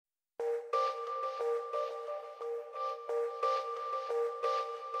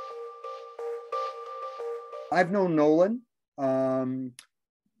I've known Nolan,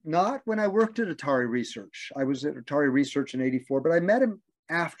 not when I worked at Atari Research. I was at Atari Research in '84, but I met him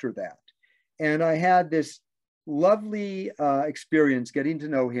after that. And I had this lovely experience getting to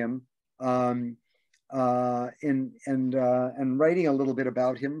know him and writing a little bit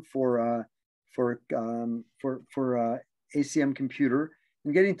about him for ACM Computer,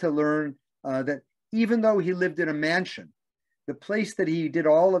 and getting to learn that even though he lived in a mansion, the place that he did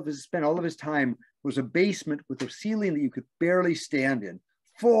spent all of his time was a basement with a ceiling that you could barely stand in,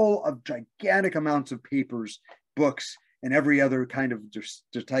 full of gigantic amounts of papers, books, and every other kind of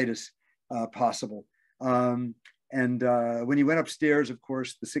dertitis possible. And when he went upstairs, of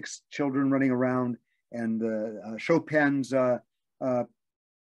course, the 6 children running around, and Chopin's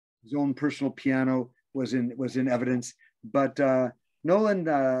his own personal piano was in evidence. But Nolan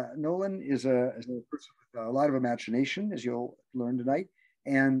is a person with a lot of imagination, as you'll learn tonight,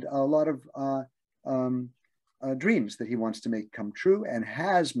 and a lot of dreams that he wants to make come true, and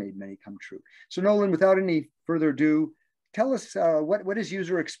has made many come true. So Nolan, without any further ado, tell us what is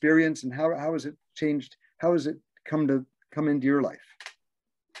user experience, and how has it changed? How has it come into your life?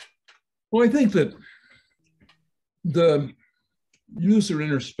 Well, I think that the user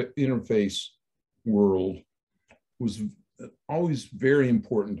interface world was always very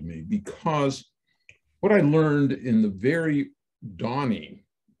important to me, because what I learned in the very dawning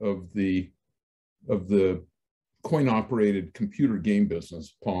of the coin-operated computer game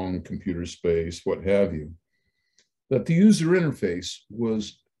business, Pong, computer space, what have you, that the user interface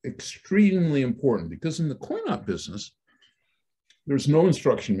was extremely important, because in the coin-op business, there's no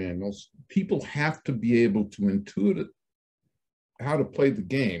instruction manuals. People have to be able to intuit how to play the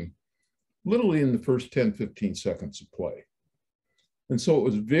game literally in the first 10, 15 seconds of play. And so it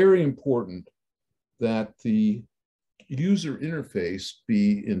was very important that the user interface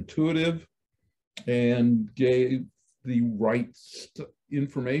be intuitive and gave the right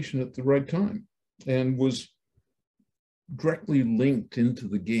information at the right time, and was directly linked into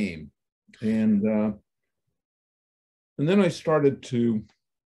the game. And then I started to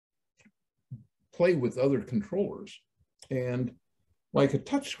play with other controllers. And like a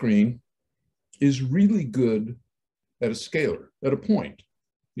touchscreen is really good at a scalar, at a point.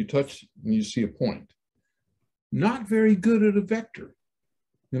 You touch and you see a point. Not very good at a vector,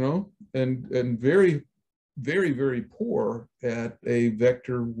 and very, very, very poor at a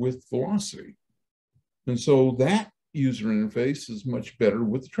vector with velocity. And so that user interface is much better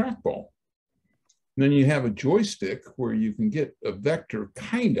with the trackball. And then you have a joystick where you can get a vector,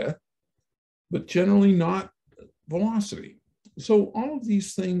 kinda, but generally not velocity. So all of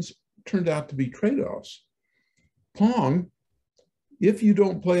these things turned out to be trade-offs. Pong, if you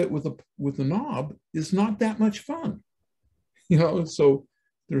don't play it with a knob, is not that much fun. So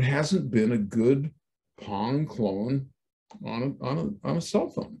there hasn't been a good Pong clone on a cell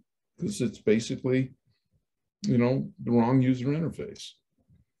phone, because it's basically, the wrong user interface.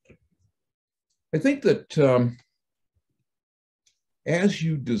 I think that as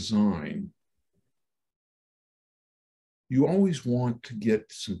you design, you always want to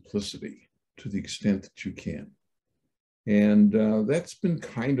get simplicity to the extent that you can. And that's been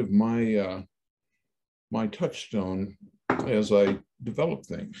kind of my touchstone as I develop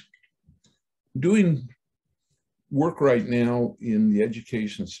things. Doing work right now in the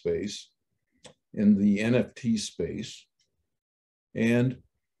education space, in the NFT space, and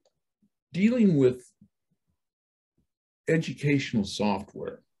dealing with educational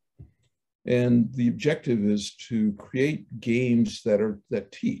software. And the objective is to create games that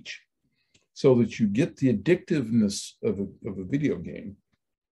teach, so that you get the addictiveness of a video game.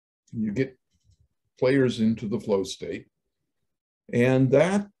 You get players into the flow state, and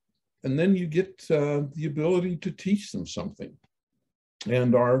then you get the ability to teach them something.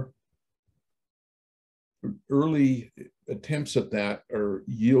 And our early attempts at that are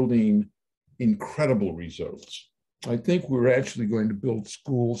yielding incredible results. I think we're actually going to build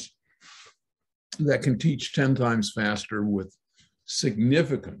schools that can teach 10 times faster with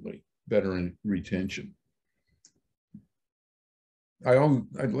significantly better retention.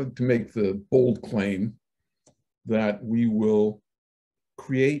 I'd like to make the bold claim that we will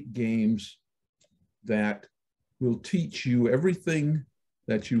create games that will teach you everything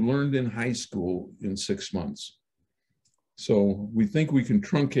that you learned in high school in 6 months. So we think we can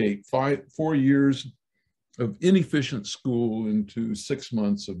truncate 4 years of inefficient school into 6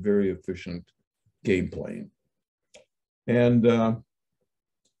 months of very efficient game playing. And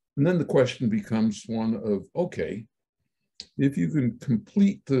then the question becomes one of, okay, if you can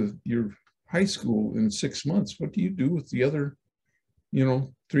complete your high school in 6 months, what do you do with the other,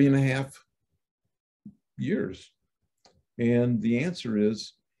 3.5 years. And the answer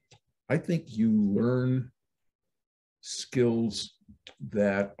is, I think you learn skills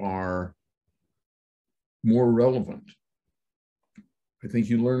that are more relevant. I think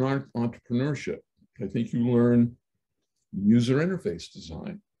you learn entrepreneurship. I think you learn user interface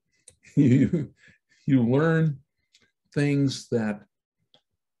design. You learn things that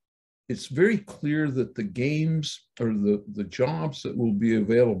it's very clear that the games or the jobs that will be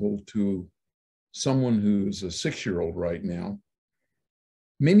available to someone who's a 6-year-old right now,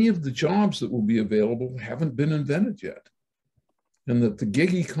 many of the jobs that will be available haven't been invented yet. And that the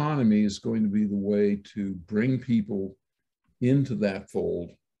gig economy is going to be the way to bring people into that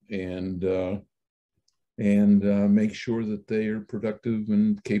fold and make sure that they are productive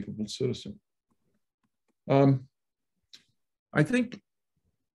and capable citizens. I think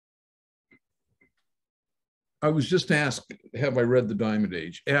I was just asked, have I read The Diamond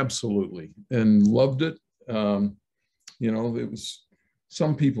Age? Absolutely, and loved it. You know, it was,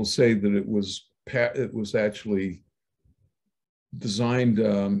 some people say that it was actually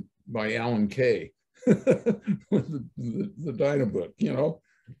designed by Alan Kay, the Dynabook, you know,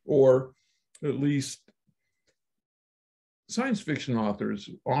 or at least science fiction authors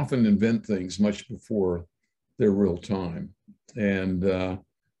often invent things much before their real time. And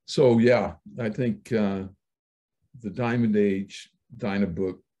so, yeah, I think the Diamond Age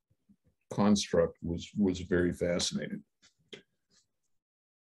Dynabook construct was very fascinating.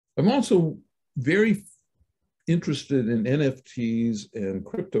 I'm also very interested in NFTs and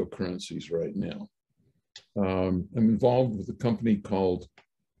cryptocurrencies right now. I'm involved with a company called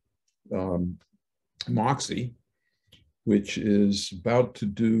Moxie, which is about to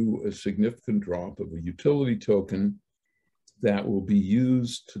do a significant drop of a utility token that will be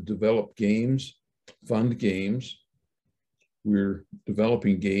used to develop games, fund games. We're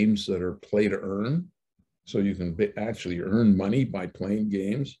developing games that are play to earn, so you can actually earn money by playing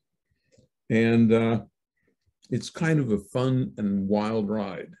games. And it's kind of a fun and wild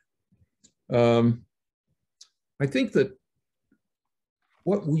ride. I think that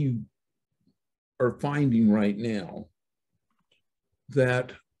what we are finding right now,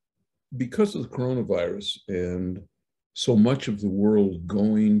 that because of the coronavirus and so much of the world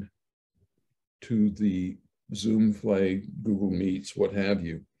going to the Zoom play, Google Meets, what have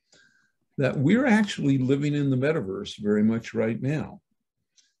you, that we're actually living in the metaverse very much right now,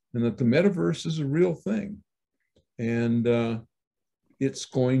 and that the metaverse is a real thing. And it's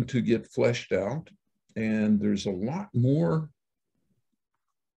going to get fleshed out, and there's a lot more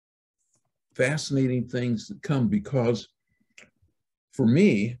fascinating things that come, because for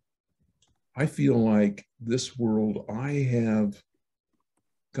me, I feel like this world, I have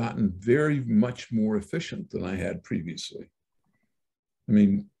gotten very much more efficient than I had previously. I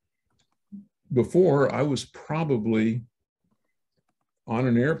mean, before I was probably on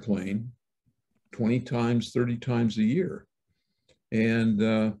an airplane 20 times, 30 times a year. And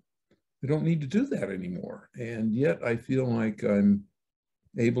I don't need to do that anymore. And yet I feel like I'm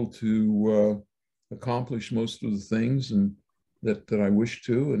able to accomplish most of the things and that I wish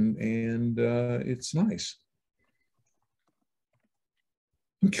to, and it's nice.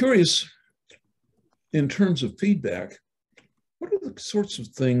 I'm curious, in terms of feedback, what are the sorts of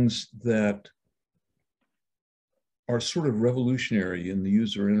things that are sort of revolutionary in the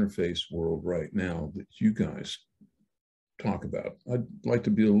user interface world right now that you guys talk about? I'd like to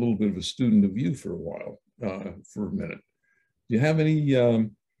be a little bit of a student of you for a while, for a minute. Do you have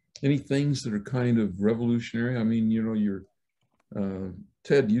any things that are kind of revolutionary? I mean, you know, you're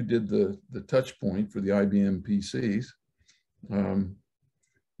Ted, you did the touch point for the IBM PCs.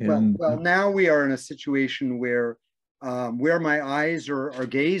 Well, now we are in a situation where my eyes are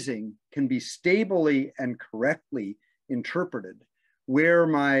gazing can be stably and correctly interpreted. Where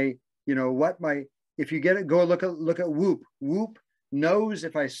my, you know, what my, if you get it, go look at Whoop. Whoop knows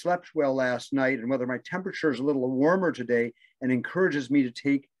if I slept well last night and whether my temperature is a little warmer today, and encourages me to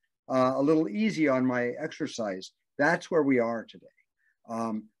take a little easy on my exercise. That's where we are today.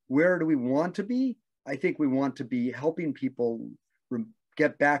 Where do we want to be? I think we want to be helping people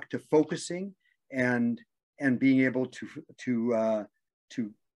get back to focusing and being able to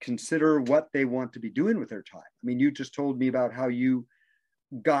consider what they want to be doing with their time. I mean, you just told me about how you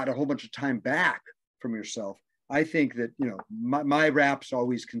got a whole bunch of time back from yourself. I think that, you know, my raps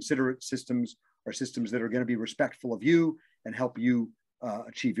always considerate systems are systems that are going to be respectful of you and help you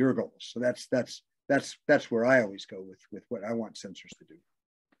achieve your goals. So that's where I always go with what I want sensors to do.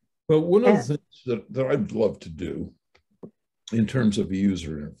 Well, one of the things that I'd love to do in terms of a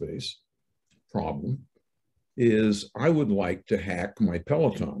user interface problem is I would like to hack my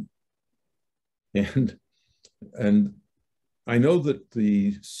Peloton. And And I know that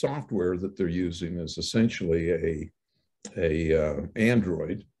the software that they're using is essentially a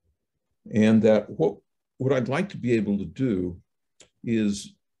Android, and that what I'd like to be able to do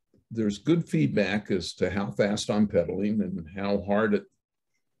is there's good feedback as to how fast I'm pedaling and how hard it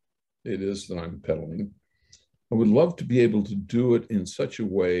is that I'm pedaling. I would love to be able to do it in such a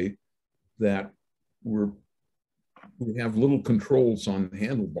way that we have little controls on the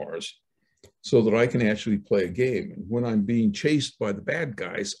handlebars so that I can actually play a game. And when I'm being chased by the bad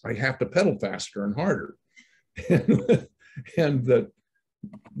guys, I have to pedal faster and harder. And that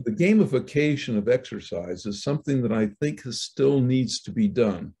the gamification of exercise is something that I think still needs to be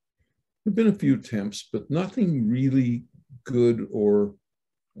done. There have been a few attempts, but nothing really good or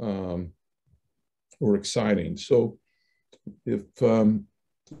exciting. So if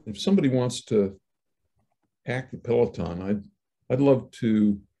somebody wants to hack the Peloton, I'd love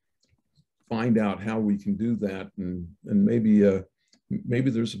to find out how we can do that, and maybe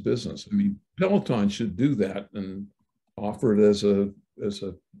there's a business. I mean, Peloton should do that and offer it as a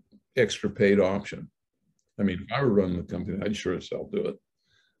extra paid option. I mean, if I were running the company, I'd sure as hell do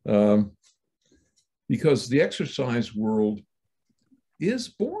it. Because the exercise world is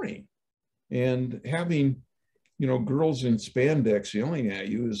boring. And having, girls in spandex yelling at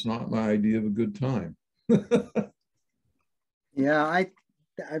you is not my idea of a good time. Yeah,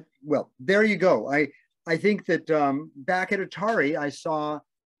 well, there you go. I think that back at Atari, I saw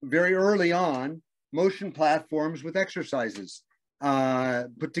very early on motion platforms with exercises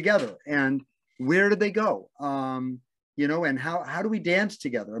put together. And where did they go? And how do we dance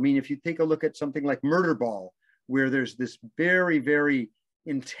together? I mean, if you take a look at something like Murder Ball, where there's this very, very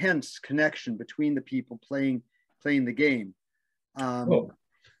intense connection between the people playing the game.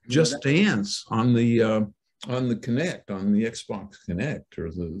 Just Dance on the Kinect, on the Xbox Kinect, or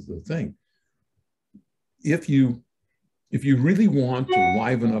the thing. If you really want to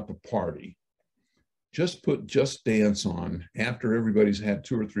liven up a party, just put Just Dance on after everybody's had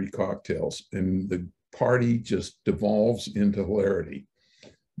 2 or 3 cocktails, and the party just devolves into hilarity.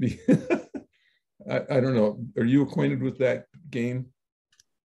 I don't know. Are you acquainted with that game?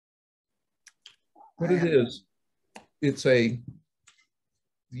 What it is, it's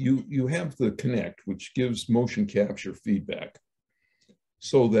you have the Kinect, which gives motion capture feedback,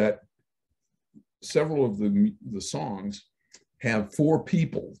 so that several of the songs have 4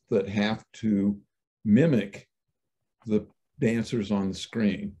 people that have to mimic the dancers on the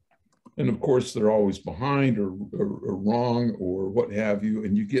screen. And of course, they're always behind or wrong or what have you,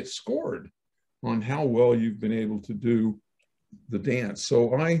 and you get scored on how well you've been able to do the dance.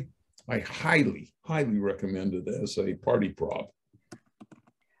 So I highly, highly recommend it as a party prop.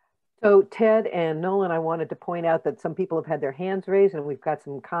 So Ted and Nolan, I wanted to point out that some people have had their hands raised, and we've got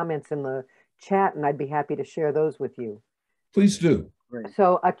some comments in the chat, and I'd be happy to share those with you. Please do. Great.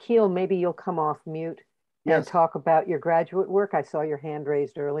 So Akil, maybe you'll come off mute and talk about your graduate work. I saw your hand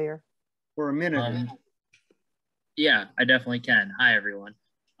raised earlier. For a minute. Yeah, I definitely can. Hi, everyone.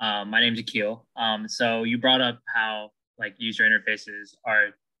 My name's Akil. So you brought up how user interfaces are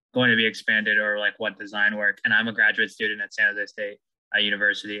going to be expanded, or what design work. And I'm a graduate student at San Jose State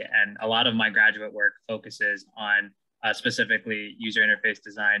University. And a lot of my graduate work focuses on specifically user interface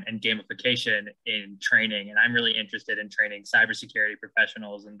design and gamification in training. And I'm really interested in training cybersecurity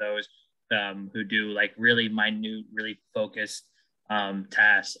professionals and those who do really minute, really focused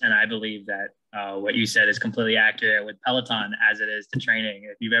tasks. And I believe that what you said is completely accurate with Peloton as it is to training.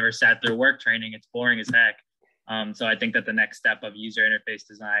 If you've ever sat through work training, it's boring as heck. So I think that the next step of user interface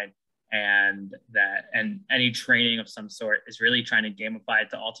design and any training of some sort is really trying to gamify it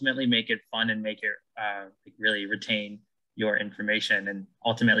to ultimately make it fun and make it really retain your information and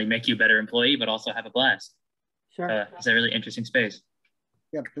ultimately make you a better employee, but also have a blast. Sure. It's a really interesting space.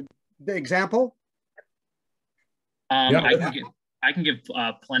 Yeah. The example? I can give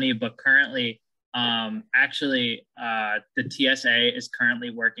plenty, but currently, actually, the TSA is currently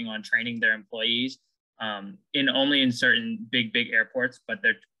working on training their employees only in certain big airports, but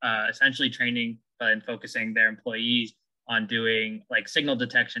they're essentially training and focusing their employees on doing signal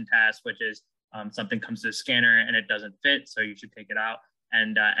detection tasks, which is something comes to the scanner and it doesn't fit, so you should take it out.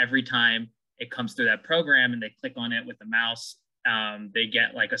 And every time it comes through that program and they click on it with the mouse, they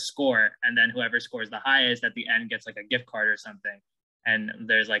get a score, and then whoever scores the highest at the end gets a gift card or something. And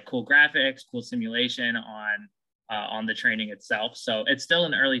there's cool graphics, cool simulation on the training itself. So it's still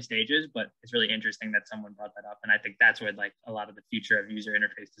in the early stages, but it's really interesting that someone brought that up. And I think that's where a lot of the future of user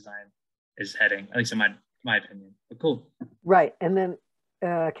interface design is heading, at least in my opinion. But cool. Right. And then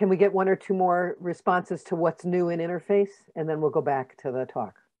can we get 1 or 2 more responses to what's new in interface? And then we'll go back to the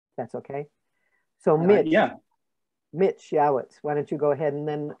talk. That's okay. So Mitch. Yeah. Mitch Yowitz, why don't you go ahead and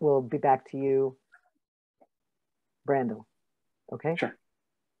then we'll be back to you, Brandel. Okay? Sure.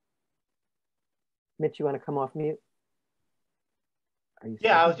 Mitch, you want to come off mute?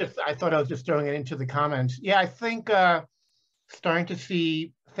 Yeah, I thought I was just throwing it into the comments. Yeah, I think starting to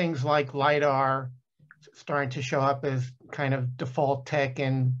see things like LiDAR starting to show up as kind of default tech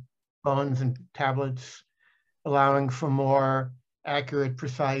in phones and tablets, allowing for more accurate,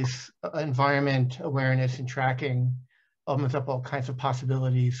 precise environment awareness and tracking, opens up all kinds of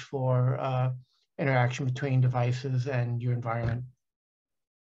possibilities for interaction between devices and your environment.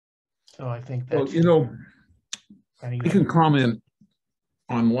 So I think that's... Well, you know, I can comment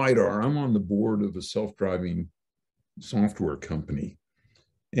on LiDAR. I'm on the board of a self-driving software company.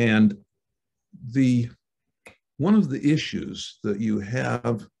 And one of the issues that you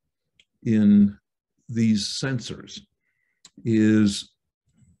have in these sensors is,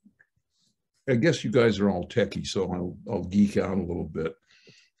 I guess you guys are all techie, so I'll geek out a little bit,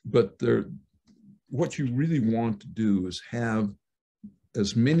 but what you really want to do is have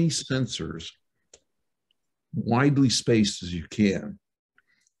as many sensors widely spaced as you can.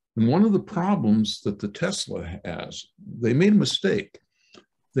 And one of the problems that the Tesla has, they made a mistake.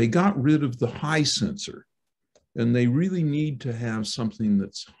 They got rid of the high sensor, and they really need to have something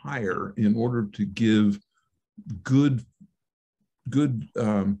that's higher in order to give good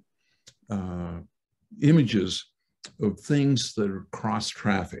images of things that are cross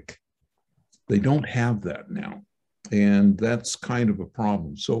traffic. They don't have that now, and that's kind of a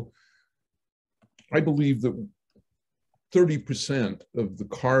problem. So I believe that 30% of the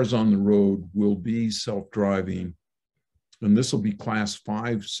cars on the road will be self-driving, and this will be class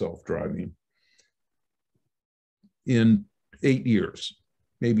 5 self-driving in 8 years,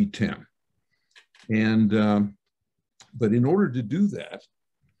 maybe 10. And but in order to do that,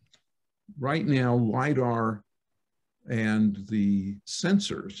 right now, LiDAR and the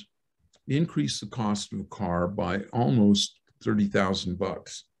sensors increase the cost of a car by almost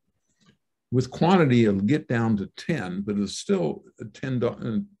 $30,000. With quantity, it'll get down to 10, but it's still a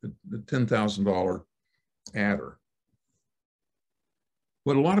 $10,000 adder.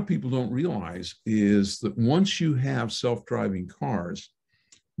 What a lot of people don't realize is that once you have self-driving cars,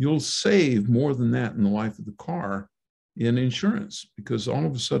 you'll save more than that in the life of the car in insurance, because all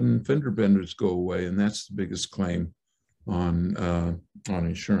of a sudden fender benders go away, and that's the biggest claim on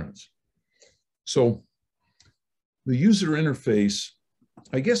insurance. So the user interface,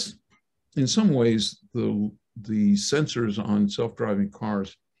 I guess, in some ways, the sensors on self-driving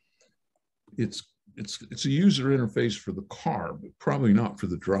cars, it's a user interface for the car, but probably not for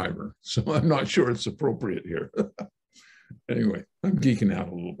the driver. So I'm not sure it's appropriate here. Anyway, I'm geeking out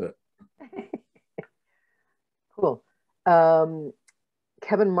a little bit. Cool.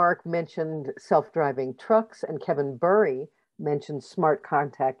 Kevin Mark mentioned self-driving trucks, and Kevin Burry mentioned smart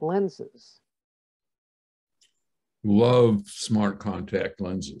contact lenses. Love smart contact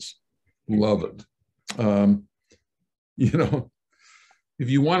lenses. Love it. You know, if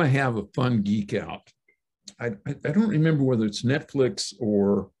you want to have a fun geek out, I don't remember whether it's Netflix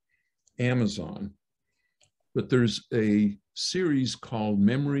or Amazon, but there's a series called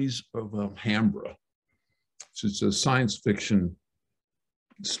Memories of Alhambra. So it's a science fiction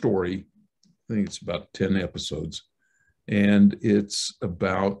story. I think it's about 10 episodes. And it's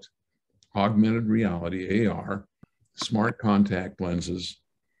about augmented reality, AR, smart contact lenses,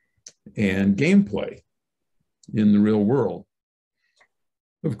 and gameplay in the real world.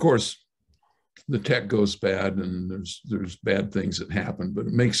 Of course, the tech goes bad, and there's bad things that happen, but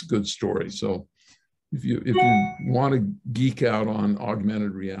it makes a good story. So if you want to geek out on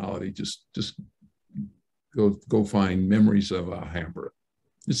augmented reality, just go find Memories of Alhambra.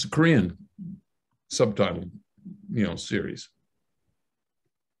 It's a Korean subtitled, series.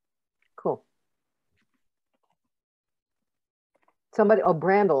 Cool. Somebody,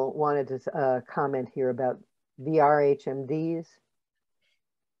 Brandel wanted to comment here about VR HMDs.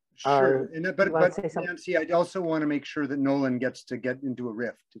 Sure, but Nancy, I also want to make sure that Nolan gets into a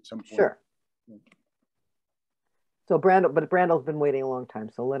rift at some point. Sure. So Brandel's been waiting a long time,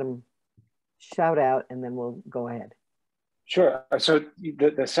 so let him shout out, and then we'll go ahead. Sure. So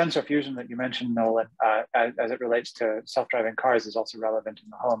the sensor fusion that you mentioned, Nolan, as it relates to self-driving cars, is also relevant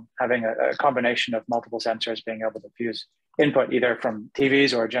in the home. Having a combination of multiple sensors being able to fuse input either from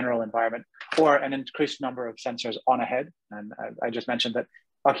TVs or a general environment, or an increased number of sensors on a head. And I just mentioned that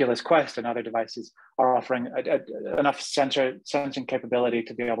Oculus Quest and other devices are offering enough sensing capability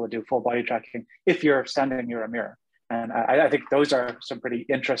to be able to do full body tracking if you're standing near a mirror. And I think those are some pretty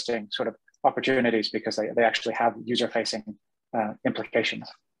interesting sort of opportunities, because they actually have user-facing implications.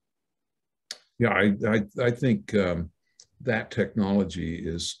 Yeah, I think that technology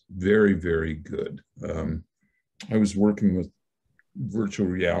is very, very good. I was working with virtual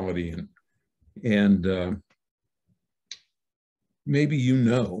reality, and maybe you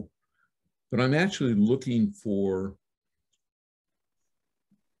know, but I'm actually looking for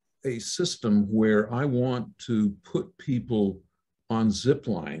a system where I want to put people on zip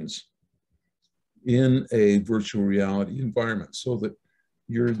lines in a virtual reality environment so that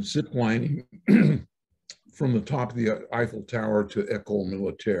you're zip lining from the top of the Eiffel Tower to École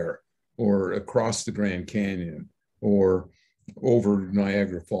Militaire, or across the Grand Canyon, or over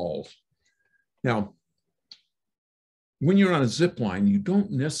Niagara Falls. Now, when you're on a zip line, you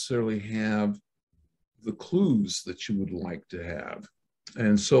don't necessarily have the clues that you would like to have.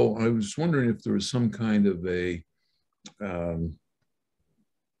 And so I was wondering if there was some kind of a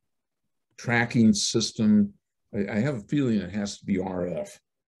tracking system. I have a feeling it has to be RF,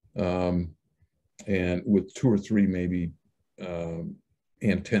 and with 2 or 3 maybe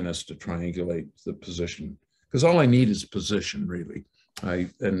antennas to triangulate the position. Because all I need is position, really. I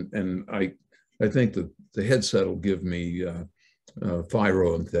think that the headset will give me phi,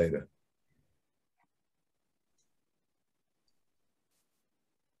 rho, and theta.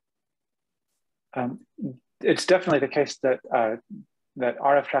 It's definitely the case that that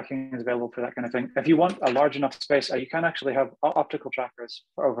RF tracking is available for that kind of thing. If you want a large enough space, you can actually have optical trackers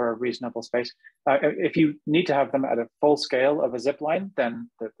over a reasonable space. If you need to have them at a full scale of a zip line, then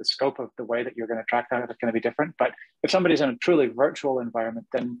the scope of the way that you're going to track that is going to be different. But if somebody's in a truly virtual environment,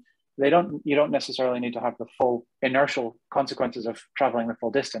 then you don't necessarily need to have the full inertial consequences of traveling the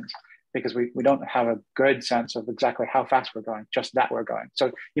full distance, because we don't have a good sense of exactly how fast we're going, just that we're going.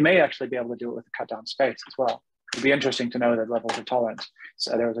 So you may actually be able to do it with a cut down space as well. It'd be interesting to know the levels of tolerance.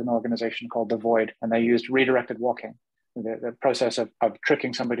 So there was an organization called The Void, and they used redirected walking, the process of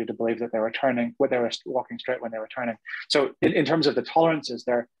tricking somebody to believe that they were walking straight when they were turning. So in terms of the tolerances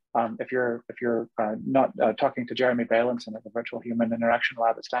there, if you're not talking to Jeremy Bailenson at the Virtual Human Interaction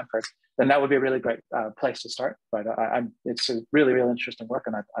Lab at Stanford, then that would be a really great place to start. But it's a really, really interesting work,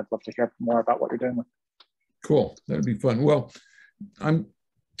 and I'd love to hear more about what you're doing with it. Cool, that'd be fun. Well, I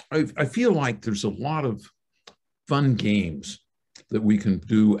feel like there's a lot of fun games that we can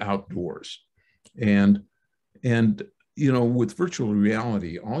do outdoors, and you know, with virtual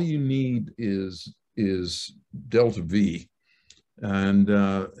reality, all you need is delta V, and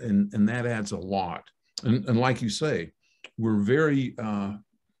that adds a lot. And like you say, we're very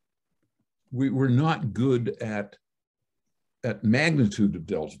we're not good at magnitude of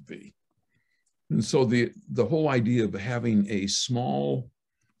delta V, and so the whole idea of having a small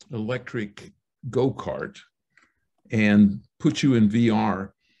electric go-kart and put you in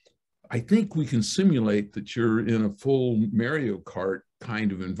VR, I think we can simulate that you're in a full Mario Kart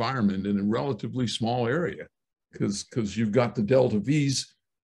kind of environment in a relatively small area, because you've got the delta V's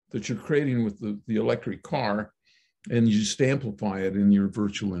that you're creating with the electric car, and you just amplify it in your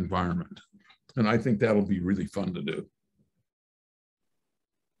virtual environment. And I think that'll be really fun to do.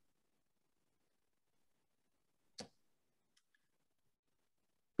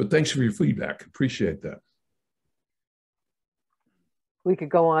 But thanks for your feedback. Appreciate that. We could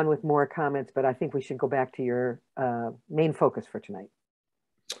go on with more comments, but I think we should go back to your main focus for tonight.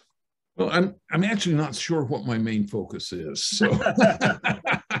 Well, I'm actually not sure what my main focus is. So,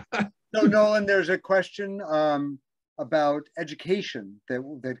 so Nolan, there's a question about education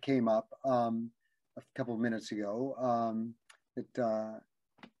that came up a couple of minutes ago. Who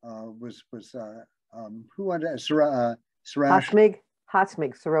wanted Sarash?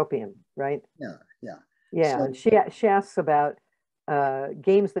 Hotmig Seropian, right? Yeah. So, and she asks about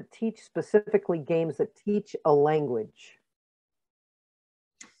games that teach, specifically games that teach a language.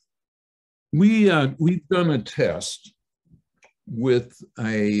 We've done a test with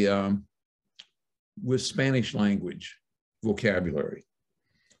with Spanish language vocabulary,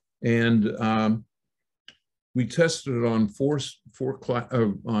 and we tested it on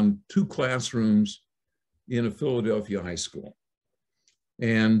on 2 classrooms in a Philadelphia high school,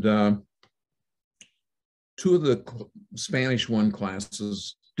 and 2 of the Spanish 1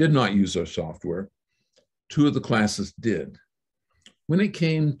 classes did not use our software. 2 of the classes did. When it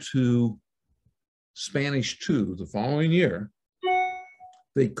came to Spanish 2 the following year,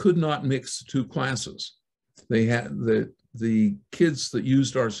 they could not mix the 2 classes. They had the kids that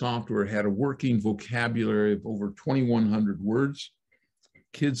used our software had a working vocabulary of over 2,100 words.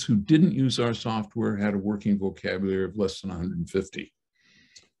 Kids who didn't use our software had a working vocabulary of less than 150.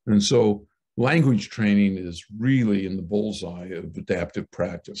 And so language training is really in the bullseye of adaptive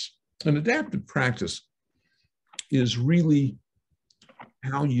practice. And adaptive practice is really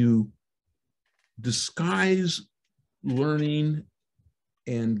how you disguise learning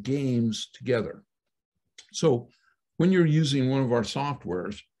and games together. So when you're using one of our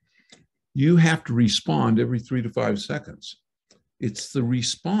softwares, you have to respond every 3 to 5 seconds. It's the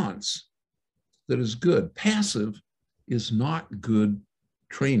response that is good. Passive is not good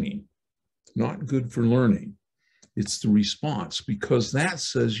training, not good for learning. It's the response, because that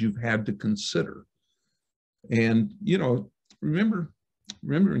says you've had to consider. And, you know, remember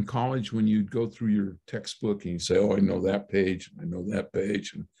in college when you'd go through your textbook and you say, oh, I know that page, I know that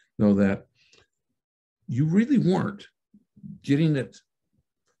page, and know that. You really weren't getting it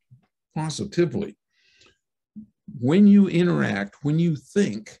positively. When you interact, when you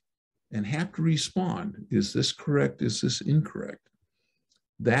think and have to respond, is this correct? Is this incorrect?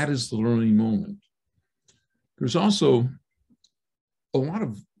 That is the learning moment. There's also a lot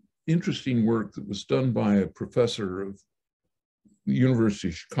of interesting work that was done by a professor of the University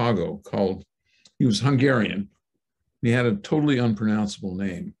of Chicago called, he was Hungarian. He had a totally unpronounceable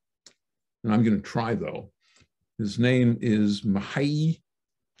name. And I'm going to try though. His name is Mihai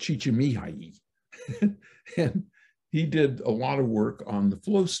Csikszentmihalyi. And he did a lot of work on the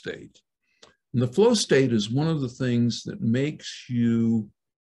flow state. And the flow state is one of the things that makes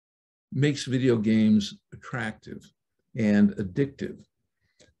video games attractive and addictive.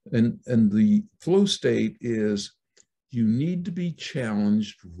 And the flow state is you need to be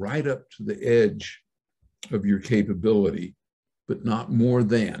challenged right up to the edge of your capability, but not more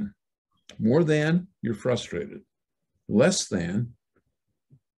than. More than, you're frustrated. Less than,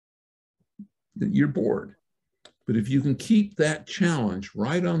 you're bored. But if you can keep that challenge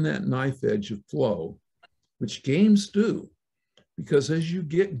right on that knife edge of flow, which games do, because as you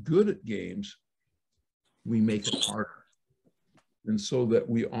get good at games, we make it harder. And so that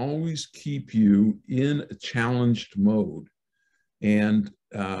we always keep you in a challenged mode. And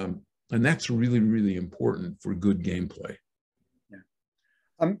that's really, really important for good gameplay.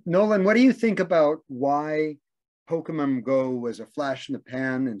 Yeah. Nolan, what do you think about why Pokemon Go was a flash in the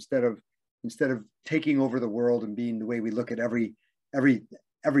pan instead of taking over the world and being the way we look at every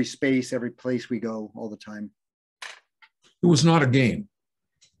space, every place we go all the time? It was not a game.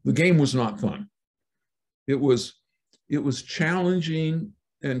 The game was not fun. It was challenging,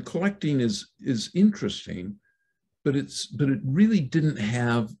 and collecting is interesting, but it really didn't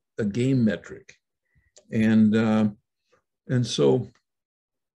have a game metric. And so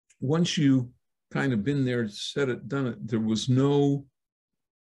once you kind of been there, said it, done it, there was no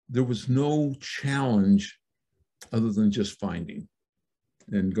challenge other than just finding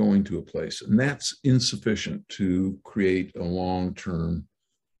and going to a place. And that's insufficient to create a long-term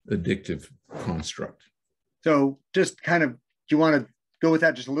addictive construct. So just kind of, do you want to go with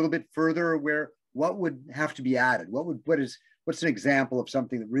that just a little bit further, what would have to be added? What's an example of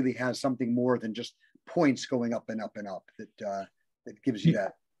something that really has something more than just points going up and up and up that gives you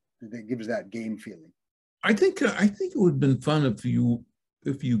that gives that game feeling? I think it would have been fun if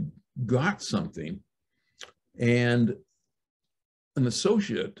you got something and an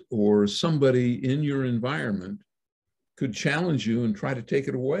associate or somebody in your environment could challenge you and try to take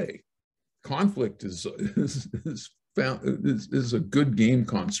it away. Conflict is a good game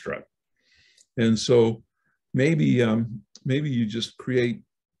construct. And so maybe you just create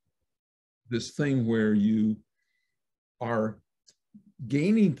this thing where you are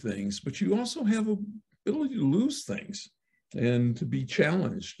gaining things, but you also have an ability to lose things and to be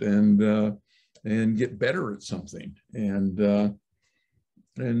challenged and get better at something and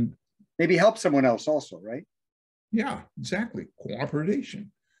maybe help someone else also, right? Yeah, exactly.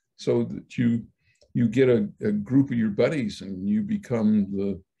 Cooperation. So that you get a group of your buddies and you become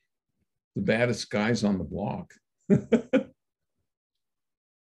the baddest guys on the block.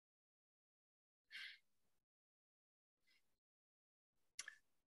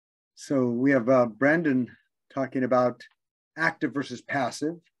 So we have Brandon talking about active versus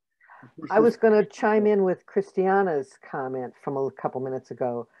passive. I was going to chime in with Christiana's comment from a couple minutes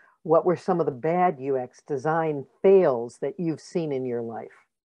ago. What were some of the bad UX design fails that you've seen in your life?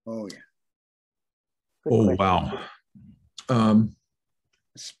 Oh, yeah. Good question. Wow.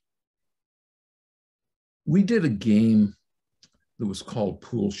 We did a game that was called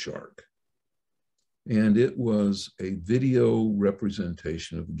Pool Shark. And it was a video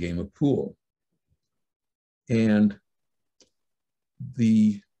representation of a game of pool. And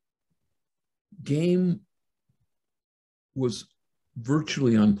the game was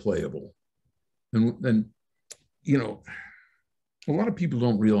virtually unplayable. And you know, a lot of people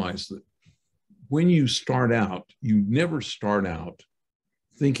don't realize that when you start out, you never start out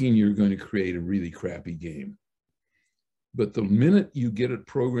thinking you're going to create a really crappy game. But the minute you get it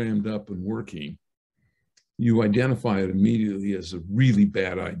programmed up and working, you identify it immediately as a really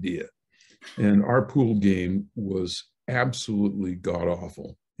bad idea. And our pool game was absolutely god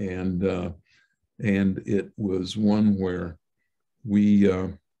awful, and it was one where we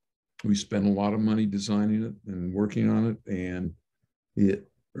spent a lot of money designing it and working on it, and it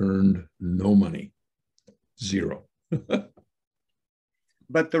earned no money, zero.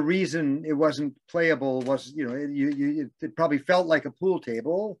 But the reason it wasn't playable was, you know, it probably felt like a pool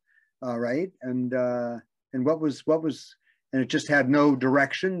table, right? And what was, and it just had no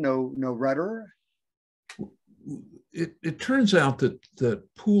direction, no rudder. It turns out that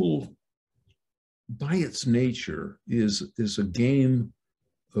pool, by its nature, is a game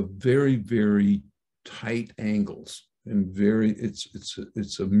of very, very tight angles, and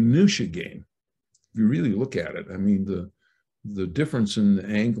it's a minutia game. If you really look at it, I mean, the difference in the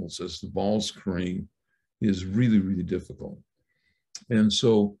angles as the ball's careen is really, really difficult. And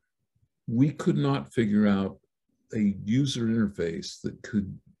so we could not figure out a user interface that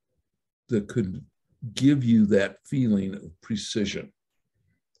could give you that feeling of precision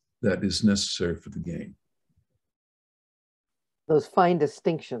that is necessary for the game. Those fine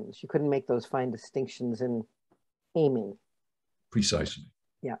distinctions, you couldn't make those fine distinctions in aiming. Precisely.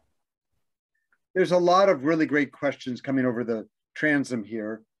 Yeah. There's a lot of really great questions coming over the transom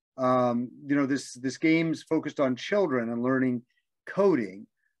here. You know, this game's focused on children and learning coding.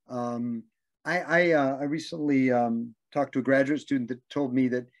 I recently talked to a graduate student that told me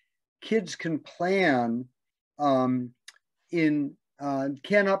that kids can plan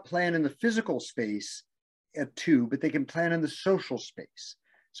cannot plan in the physical space at 2, but they can plan in the social space.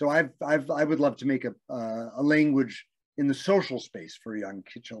 So I would love to make a language in the social space for young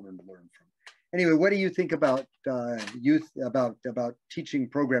children to learn from. Anyway, what do you think about youth, about teaching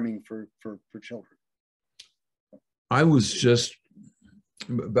programming for children? I was just,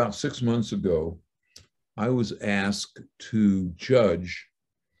 about 6 months ago, I was asked to judge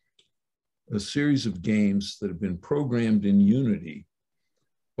a series of games that have been programmed in Unity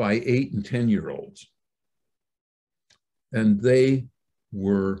by 8 and 10-year-olds. And they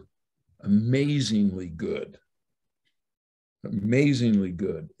were amazingly good, amazingly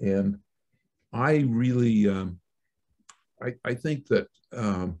good. And I really, I think that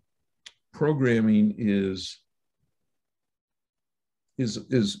programming is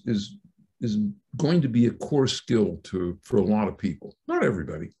going to be a core skill for a lot of people, not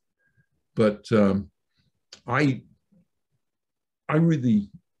everybody, but I really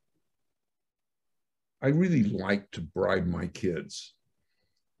like to bribe my kids,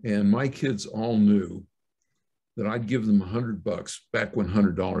 and my kids all knew that I'd give them $100 back when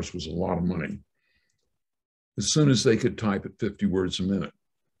 $100 was a lot of money, as soon as they could type at 50 words a minute.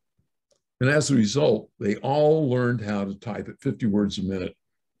 And as a result, they all learned how to type at 50 words a minute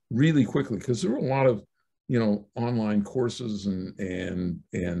really quickly, because there were a lot of, you know, online courses and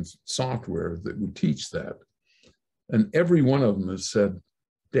software that would teach that. And every one of them has said,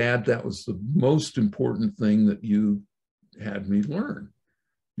 Dad, that was the most important thing that you had me learn,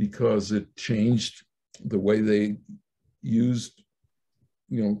 because it changed the way they used,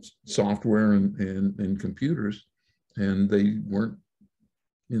 you know, software and computers, and they weren't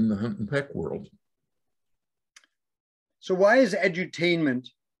in the hunt and peck world. So why has edutainment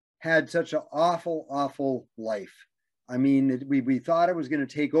had such an awful life? I mean, we thought it was going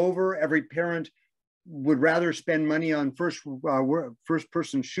to take over. Every parent would rather spend money on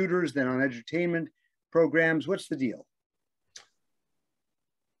first-person shooters than on edutainment programs. What's the deal?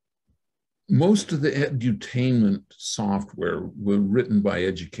 Most of the edutainment software were written by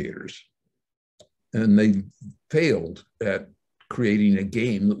educators, and they failed at creating a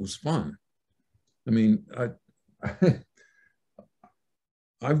game that was fun. I mean,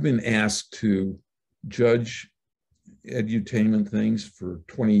 I've been asked to judge edutainment things for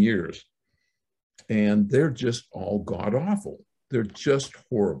 20 years, and they're just all god awful. They're just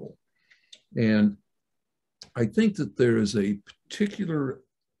horrible. And I think that there is a particular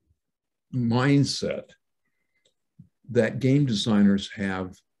mindset that game designers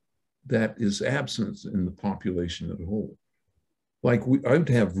have that is absent in the population as a whole. Like, I would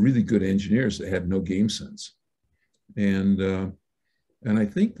have really good engineers that had no game sense. And I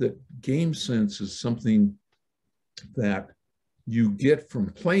think that game sense is something that you get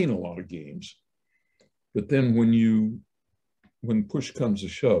from playing a lot of games. But then when push comes to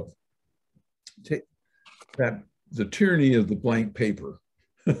shove, the tyranny of the blank paper,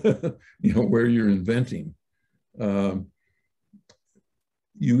 you know, where you're inventing,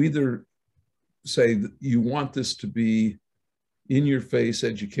 you either say that you want this to be in your face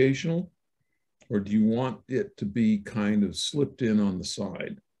educational, or do you want it to be kind of slipped in on the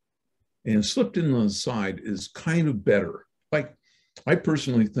side? And slipped in on the side is kind of better. Like, I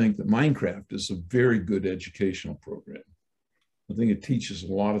personally think that Minecraft is a very good educational program. I think it teaches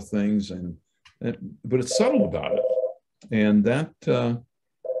a lot of things, but it's subtle about it, and that's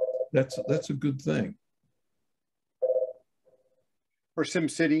a good thing. Or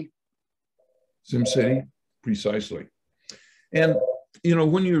SimCity. SimCity, precisely. And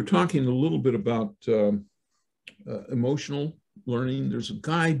when you were talking a little bit about emotional learning, there's a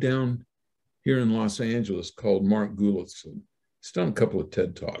guy down here in Los Angeles called Mark Gulitson. He's done a couple of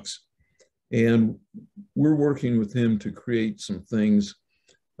TED Talks. And we're working with him to create some things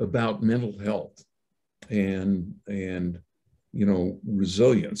about mental health and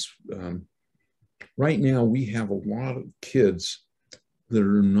resilience. Right now, we have a lot of kids that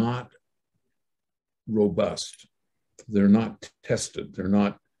are not robust. They're not tested. They're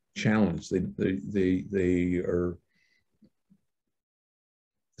not challenged.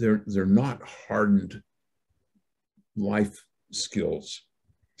 They're not hardened life skills.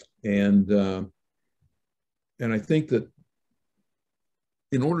 And I think that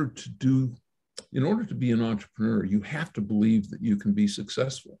in order to be an entrepreneur, you have to believe that you can be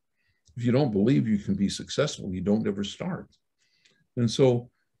successful. If you don't believe you can be successful, you don't ever start. And so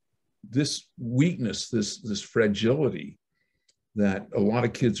this weakness, this fragility that a lot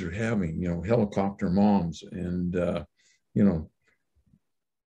of kids are having, helicopter moms and,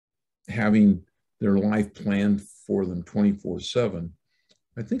 having their life planned for them 24/7,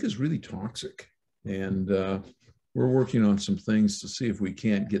 I think is really toxic. And we're working on some things to see if we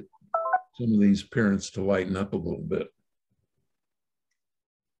can't get some of these parents to lighten up a little bit.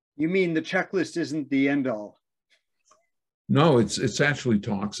 You mean the checklist isn't the end all? No, it's actually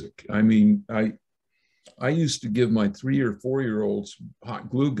toxic. I mean, I used to give my 3 or 4-year-olds hot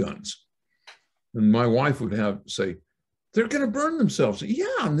glue guns, and my wife would say, "They're going to burn themselves." Yeah,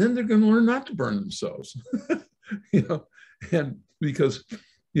 and then they're going to learn not to burn themselves. And because,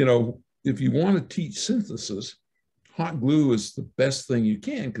 if you want to teach synthesis, hot glue is the best thing you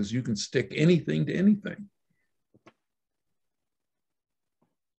can, because you can stick anything to anything.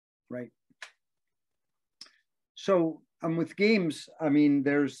 Right. So with games, I mean,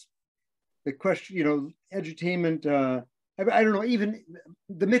 there's the question, edutainment, I don't know, even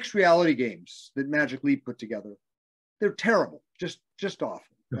the mixed reality games that Magic Leap put together, they're terrible, just awful.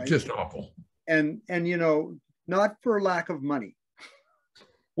 Right? Just awful. And not for lack of money.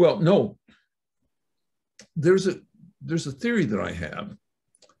 Well, no, there's a theory that I have.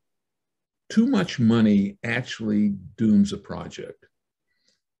 Too much money actually dooms a project,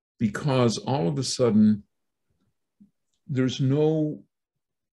 because all of a sudden there's no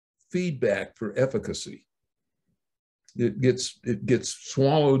feedback for efficacy. It gets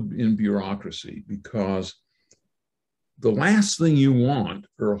swallowed in bureaucracy, because the last thing you want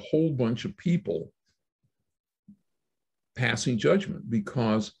are a whole bunch of people passing judgment,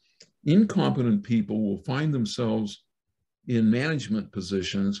 because incompetent people will find themselves in management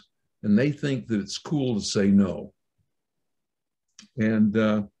positions and they think that it's cool to say no. And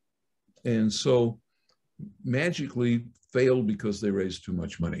so Magic Leap failed because they raised too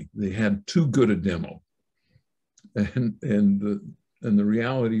much money. They had too good a demo, and the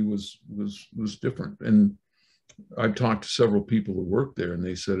reality was different. And I've talked to several people who worked there, and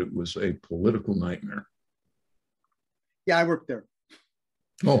they said it was a political nightmare. Yeah, I worked there.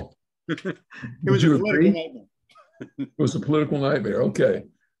 Oh, it was a political nightmare. It was a political nightmare. Okay.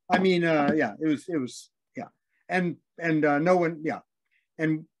 I mean, yeah, it was, yeah, and no one, yeah,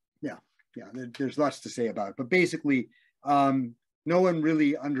 and yeah, there's lots to say about it, but basically, no one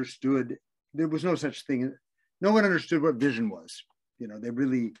really understood. There was no such thing. No one understood what vision was. They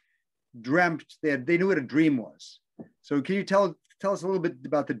really dreamt. They knew what a dream was. So, can you tell us a little bit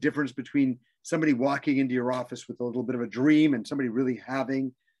about the difference between somebody walking into your office with a little bit of a dream and somebody really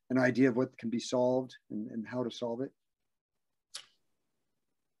having an idea of what can be solved and how to solve it?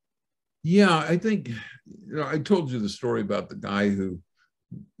 Yeah, I think, I told you the story about the guy who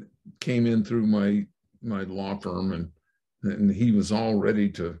came in through my law firm, and he was all ready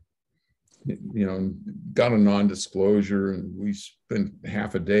to, got a non-disclosure, and we spent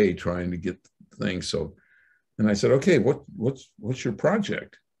half a day trying to get things. So, and I said, "Okay, what's your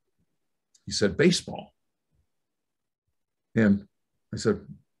project?" He said, "Baseball." And I said,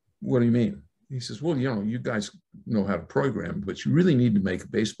 "What do you mean?" He says, "Well, you guys know how to program, but you really need to make a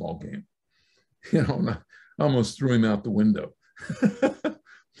baseball game." And I almost threw him out the window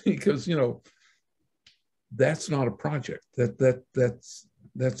because, that's not a project.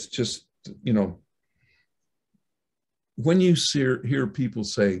 That's just, when you hear people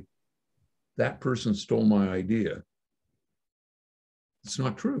say, "That person stole my idea," it's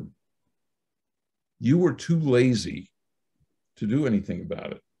not true. you were too lazy to do anything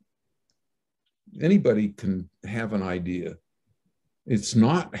about it. Anybody can have an idea. It's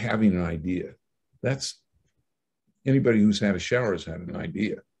not having an idea. That's anybody who's had a shower has had an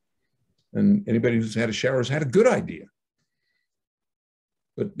idea. And anybody who's had a shower has had a good idea.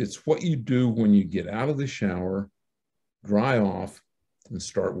 But it's what you do when you get out of the shower, dry off, and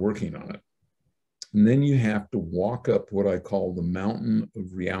start working on it. And then you have to walk up what I call the mountain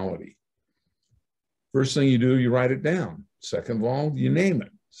of reality. First thing you do, you write it down. Second of all, you name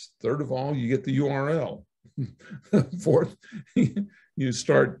it. Third of all, you get the URL. Fourth, you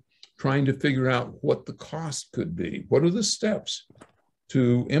start trying to figure out what the cost could be. What are the steps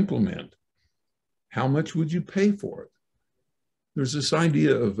to implement? How much would you pay for it? There's this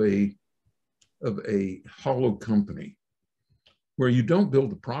idea of a hollow company where you don't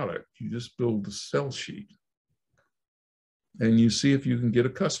build the product, you just build the sell sheet. And you see if you can get a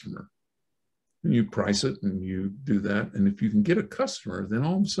customer. And you price it and you do that. And if you can get a customer, then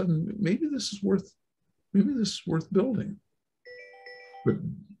all of a sudden, maybe this is worth building. But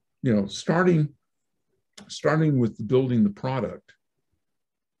starting with building the product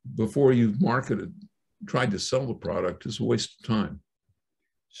before you've tried to sell the product is a waste of time.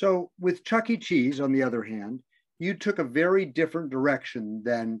 So with Chuck E. Cheese, on the other hand, you took a very different direction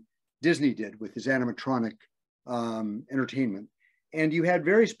than Disney did with his animatronic entertainment. And you had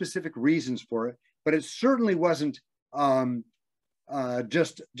very specific reasons for it, but it certainly wasn't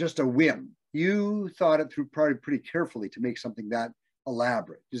just a whim. You thought it through probably pretty carefully to make something that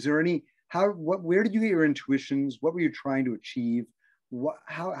elaborate. Is there where did you get your intuitions? What were you trying to achieve?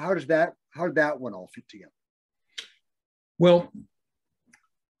 How did that one all fit together? Well,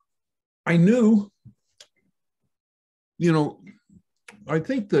 I knew, I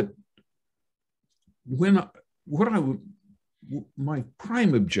think that my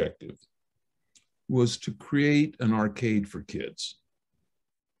prime objective was to create an arcade for kids.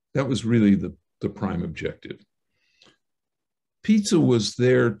 That was really the prime objective. Pizza was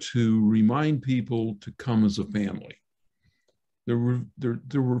there to remind people to come as a family. There were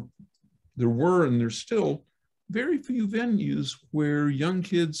and there's still very few venues where young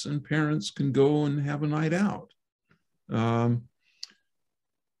kids and parents can go and have a night out.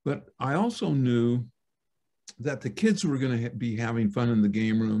 But I also knew that the kids were going to be having fun in the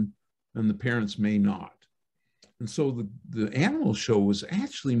game room and the parents may not. And so the animal show was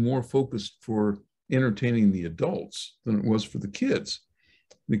actually more focused for entertaining the adults than it was for the kids.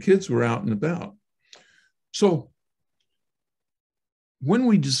 The kids were out and about. So when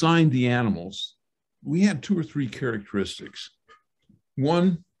we designed the animals, we had 2 or 3 characteristics.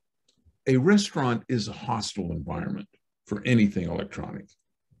 One, a restaurant is a hostile environment for anything electronic.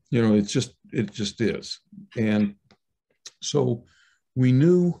 It just is. And so we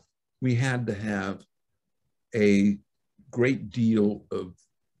knew we had to have a great deal of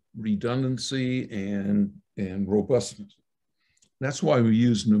redundancy and robustness. That's why we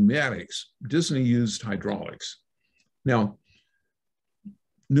used pneumatics. Disney used hydraulics. Now,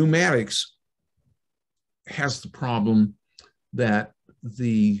 pneumatics has the problem that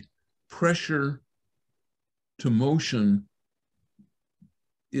the pressure to motion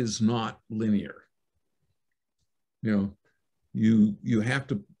is not linear. You have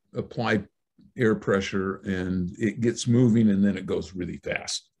to apply air pressure and it gets moving and then it goes really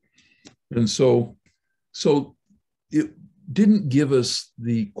fast. And so it didn't give us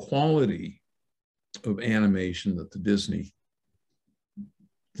the quality of animation that the Disney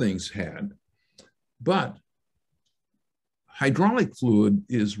things had. But hydraulic fluid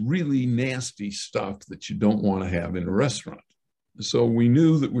is really nasty stuff that you don't want to have in a restaurant. So we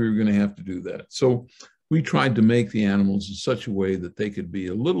knew that we were going to have to do that. So we tried to make the animals in such a way that they could be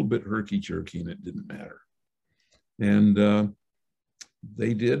a little bit herky-jerky and it didn't matter. And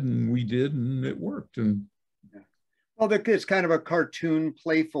they did and we did and it worked. And well, it's kind of a cartoon,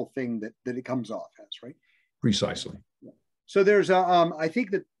 playful thing that it comes off as, right? Precisely. Yeah. So there's I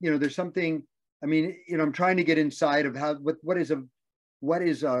think that, there's something, I'm trying to get inside of what is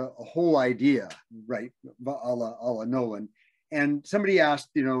a whole idea, right? A la Nolan. And somebody asked,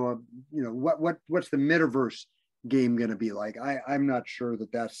 what's the metaverse game going to be like? I'm not sure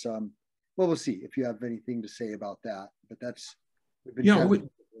that's, well, we'll see if you have anything to say about that. But that's, we've been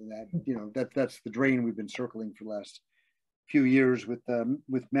that's the drain we've been circling for the last few years with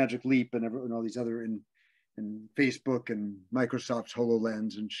Magic Leap and all these other and Facebook and Microsoft's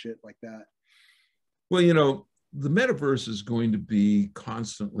HoloLens and shit like that. Well, the metaverse is going to be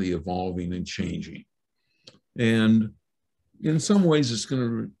constantly evolving and changing. And in some ways, it's going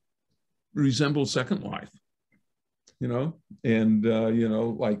to resemble Second Life, and,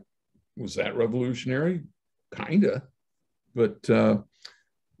 like Was that revolutionary? Kinda. But the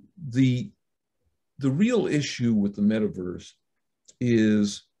real issue with the metaverse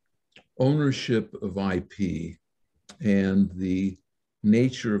is ownership of IP and the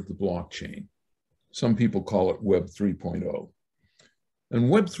nature of the blockchain. Some people call it Web 3.0. And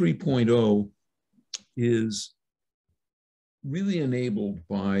Web 3.0 is really enabled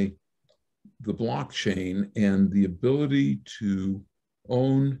by the blockchain and the ability to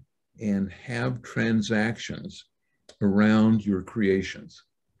own and have transactions around your creations.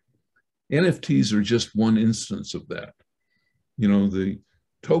 NFTs are just one instance of that. You know, the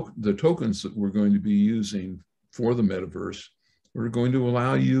tokens that we're going to be using for the metaverse are going to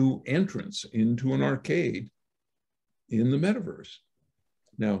allow you entrance into an arcade in the metaverse.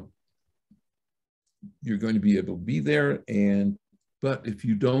 Now, you're going to be able to be there, but if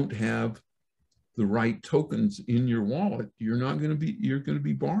you don't have the right tokens in your wallet, you're going to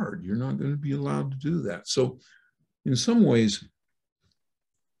be barred. You're not going to be allowed to do that. So in some ways,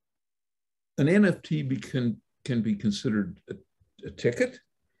 an NFT can be considered a ticket.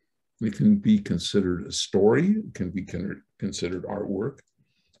 It can be considered a story. It can be considered artwork,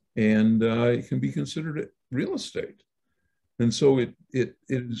 and it can be considered real estate. And so it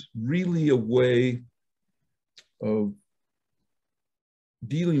is really a way of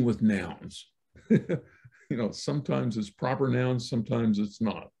dealing with nouns. You know, sometimes it's proper nouns, sometimes it's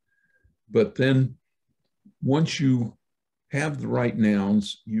not. But then once you have the right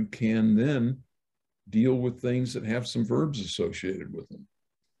nouns, you can then deal with things that have some verbs associated with them.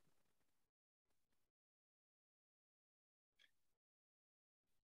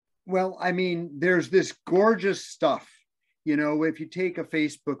 Well, I mean, there's this gorgeous stuff. You know, if you take a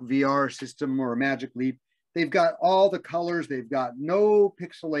Facebook VR system or a Magic Leap, they've got all the colors, they've got no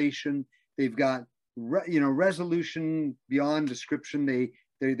pixelation, they've got resolution beyond description.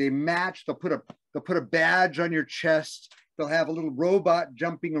 They match. They'll put a badge on your chest. They'll have a little robot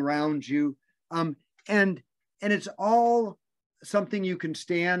jumping around you, and it's all something you can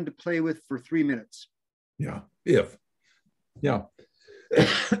stand to play with for 3 minutes. Yeah, yeah.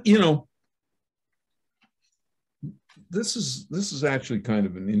 You know, this is actually kind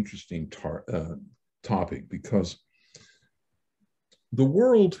of an interesting topic, because the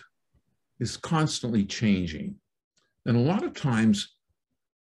world is constantly changing, and a lot of times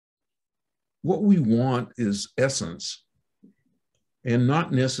what we want is essence and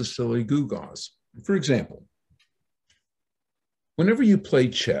not necessarily gewgaws. For example, whenever you play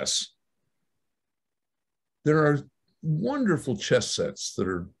chess, there are wonderful chess sets that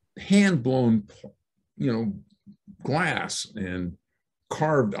are hand-blown, glass and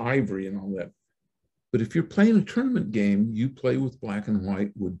carved ivory and all that. But if you're playing a tournament game, you play with black and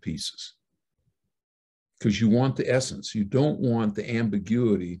white wood pieces because you want the essence. You don't want the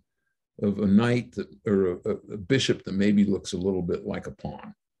ambiguity of a knight or a bishop that maybe looks a little bit like a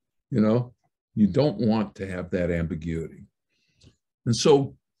pawn. You don't want to have that ambiguity. And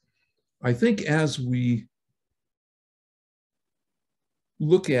so I think as we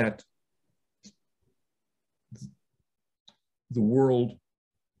look at the world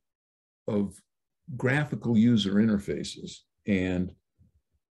of graphical user interfaces and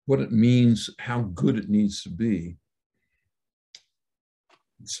what it means, how good it needs to be,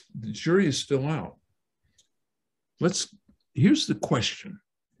 the jury is still out. Here's the question.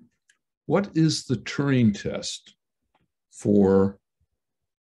 What is the Turing test for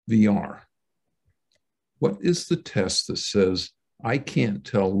VR? What is the test that says, I can't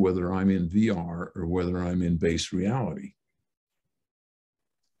tell whether I'm in VR or whether I'm in base reality?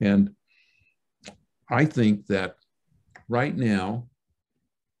 And I think that right now,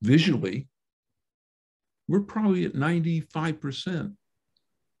 visually, we're probably at 95%,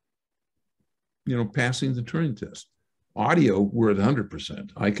 passing the Turing test. Audio, we're at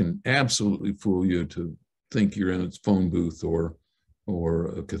 100%. I can absolutely fool you to think you're in a phone booth or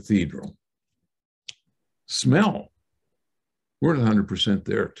a cathedral. Smell, we're at 100%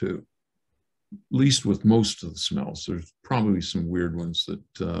 there too, at least with most of the smells. There's probably some weird ones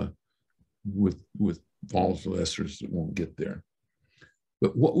that with volatile esters that won't get there.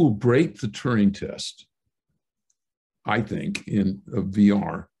 But what will break the Turing test, I think, in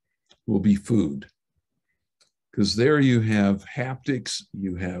VR will be food. Because there you have haptics,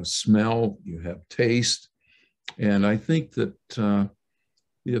 you have smell, you have taste. And I think that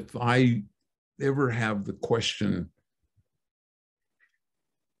if I ever have the question,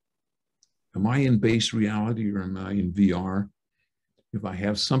 am I in base reality or am I in VR? If I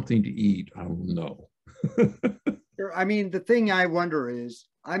have something to eat, I will know. I mean, the thing I wonder is,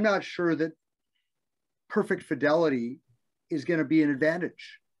 I'm not sure that perfect fidelity is going to be an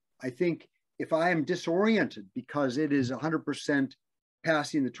advantage. I think if I am disoriented because it is 100%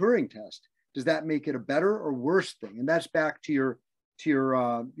 passing the Turing test, does that make it a better or worse thing? And that's back to your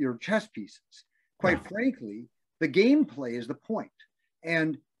chess pieces. Quite frankly, the gameplay is the point.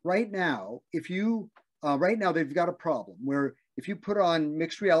 And right now, right now they've got a problem where if you put on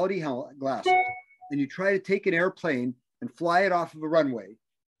mixed reality glasses and you try to take an airplane and fly it off of a runway,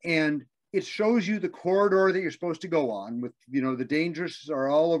 and it shows you the corridor that you're supposed to go on with, the dangers are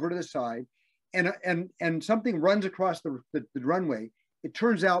all over to the side, and something runs across the runway, it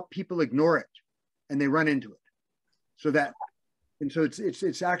turns out people ignore it and they run into it. So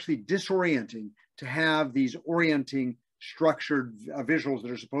it's actually disorienting to have these orienting structured visuals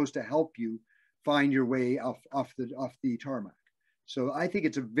that are supposed to help you find your way off the tarmac. So I think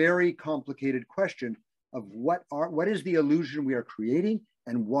it's a very complicated question of what is the illusion we are creating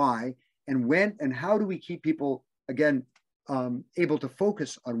and why, and when, and how do we keep people, again, able to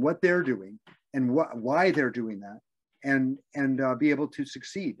focus on what they're doing and why they're doing that, and be able to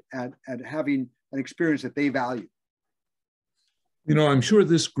succeed at having an experience that they value. I'm sure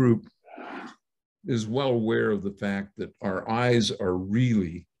this group is well aware of the fact that our eyes are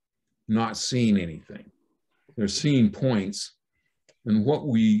really not seeing anything. They're seeing points, and what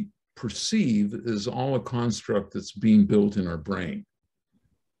we perceive is all a construct that's being built in our brain.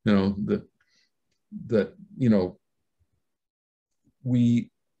 Our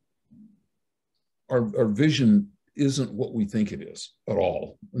vision isn't what we think it is at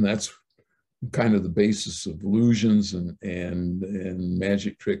all. And that's kind of the basis of illusions and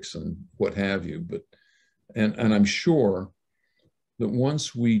magic tricks and what have you. But and I'm sure that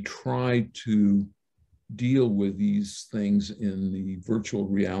once we try to deal with these things in the virtual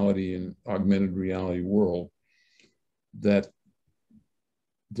reality and augmented reality world, that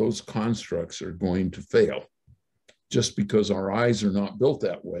those constructs are going to fail just because our eyes are not built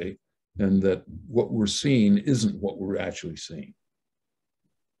that way, and that what we're seeing isn't what we're actually seeing.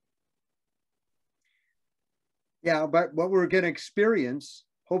 Yeah, but what we're going to experience,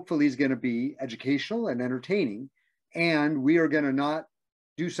 hopefully, is going to be educational and entertaining, and we are going to not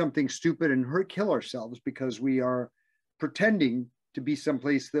do something stupid and kill ourselves because we are pretending to be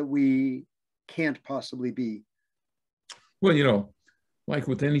someplace that we can't possibly be. Well, like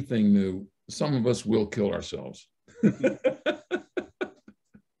with anything new, some of us will kill ourselves.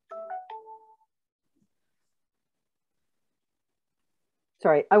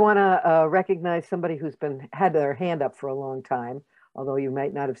 Sorry, I want to recognize somebody who's had their hand up for a long time, although you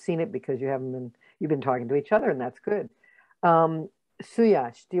might not have seen it because you've been talking to each other, and that's good.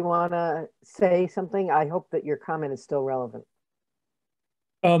 Suyash, do you want to say something? I hope that your comment is still relevant.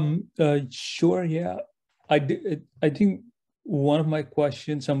 Sure, yeah. I think one of my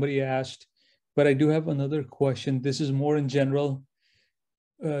questions somebody asked, but I do have another question. This is more in general,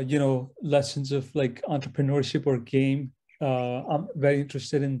 lessons of like entrepreneurship or game. I'm very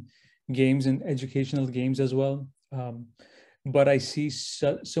interested in games and educational games as well. But I see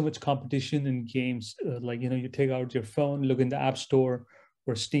so much competition in games. You take out your phone, look in the App Store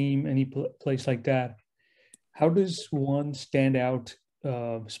or Steam, any place like that. How does one stand out,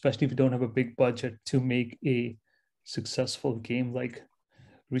 especially if you don't have a big budget, to make a successful game? Like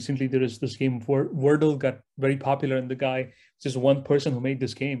recently, there is this game, Wordle, got very popular, and the guy, just one person who made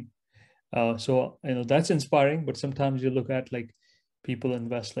this game. So that's inspiring, but sometimes you look at like people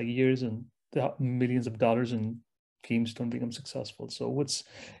invest like years and millions of dollars and games don't become successful. So what's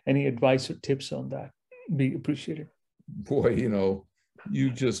any advice or tips on that? Be appreciated. Boy,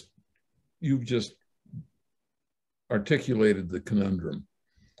 you've just articulated the conundrum.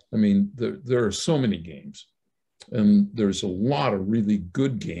 I mean, there are so many games, and there's a lot of really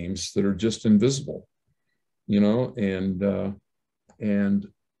good games that are just invisible, and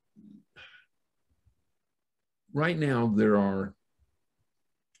right now there are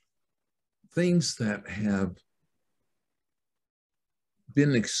things that have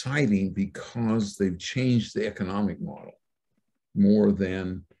been exciting because they've changed the economic model more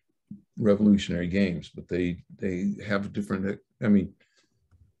than revolutionary games, but they have different, I mean,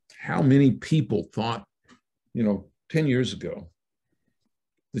 how many people thought, 10 years ago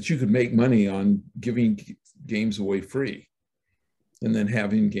that you could make money on giving games away free and then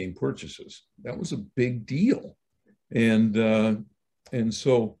having game purchases? That was a big deal. And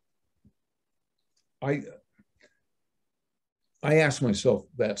so I asked myself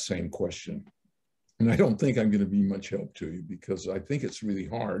that same question, and I don't think I'm going to be much help to you because I think it's really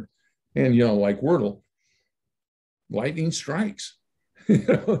hard. And, like Wordle, lightning strikes.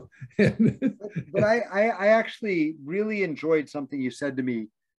 But I actually really enjoyed something you said to me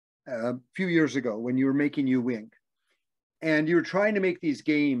a few years ago when you were making UWink. and you were trying to make these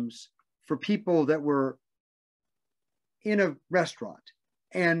games for people that were in a restaurant.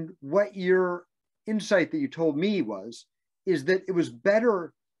 And what your insight that you told me is that it was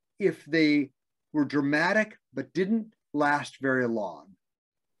better if they were dramatic but didn't last very long.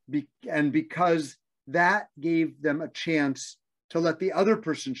 And because that gave them a chance to let the other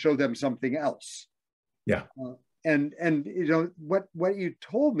person show them something else. Yeah. And you know what you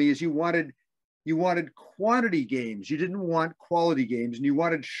told me is you wanted quantity games. You didn't want quality games, and you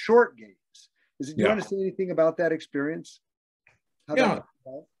wanted short games. Do you want to say anything about that experience? Yeah.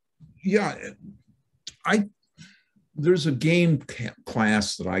 There's a game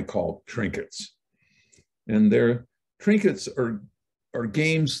class that I call trinkets, and their trinkets are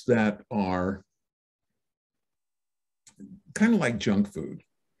games that are kind of like junk food.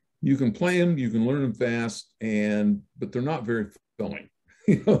 You can play them, you can learn them fast, but they're not very fulfilling.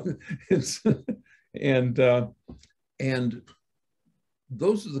 You know, and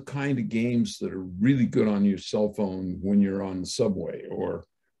those are the kind of games that are really good on your cell phone when you're on the subway or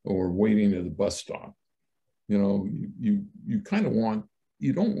waiting at the bus stop. You know, you kind of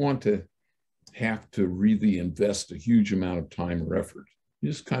you don't want to have to really invest a huge amount of time or effort. You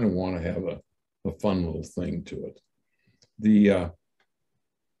just kind of want to have a fun little thing to it. The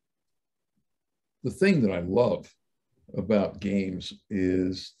thing that I love about games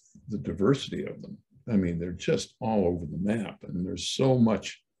is the diversity of them. I mean, they're just all over the map, and there's so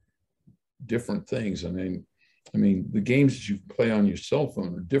much different things. I mean, the games that you play on your cell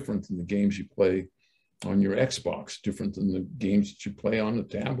phone are different than the games you play on your Xbox, different than the games that you play on the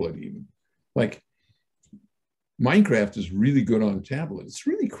tablet even. Like, Minecraft is really good on a tablet. It's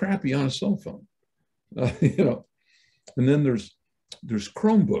really crappy on a cell phone, you know. And then there's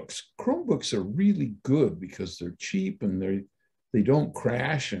Chromebooks. Chromebooks are really good because they're cheap and they don't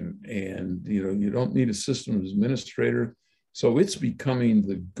crash, and you know, you don't need a systems administrator. So it's becoming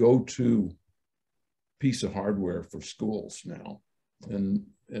the go-to piece of hardware for schools now, and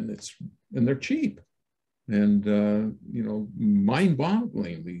they're cheap, and you know,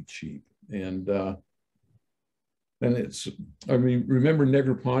 mind-bogglingly cheap, and it's, I mean, remember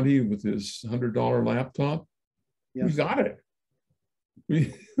Negroponte with his $100 laptop? Yes. We got it.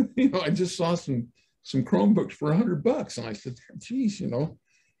 You know, I just saw some Chromebooks for $100, and I said, geez, you know,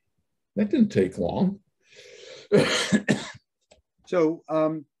 that didn't take long. So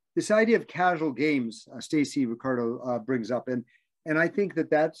this idea of casual games, Stacy Ricardo brings up, and I think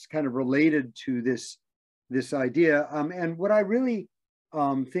that's kind of related to this idea. And what I really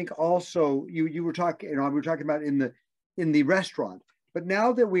think also, you were talking, you know, we were talking about in the restaurant, but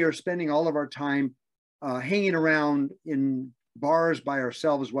now that we are spending all of our time hanging around in bars by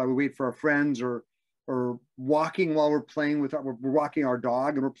ourselves while we wait for our friends, or walking while we're walking our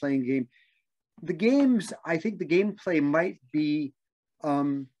dog and we're playing a game. The games, I think the gameplay might be,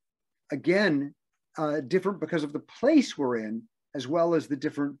 again, different because of the place we're in, as well as the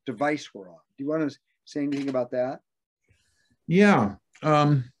different device we're on. Do you want to say anything about that? Yeah.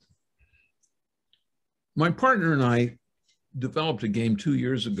 My partner and I developed a game 2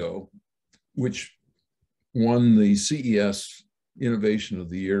 years ago, which won the CES Innovation of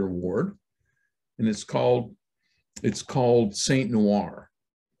the Year award, and it's called Saint Noir.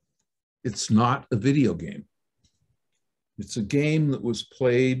 It's not a video game. It's a game that was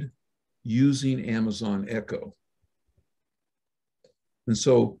played using Amazon Echo. And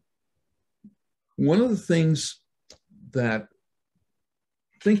so one of the things that,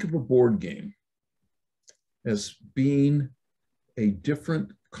 think of a board game as being a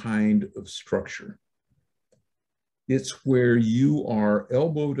different kind of structure. It's where you are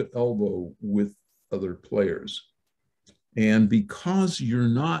elbow to elbow with other players. And because you're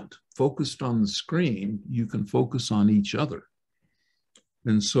not focused on the screen, you can focus on each other.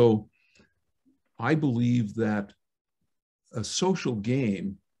 And so I believe that a social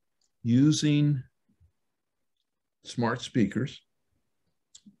game using smart speakers,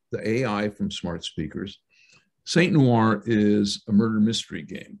 the AI from smart speakers, Saint Noir is a murder mystery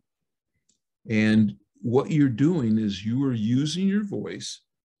game. And what you're doing is you are using your voice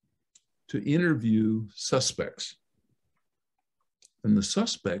to interview suspects. And the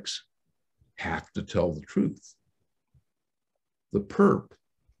suspects have to tell the truth. The perp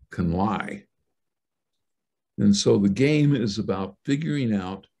can lie. And so the game is about figuring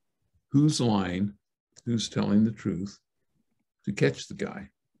out who's lying, who's telling the truth, to catch the guy.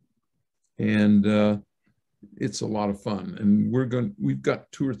 And it's a lot of fun. And we've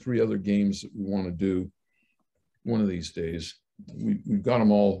got 2 or 3 other games that we want to do one of these days. We've got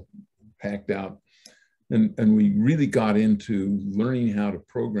them all packed out. And we really got into learning how to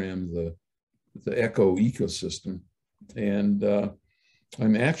program the Echo ecosystem And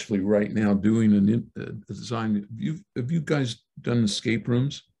I'm actually right now doing a design. Have you guys done escape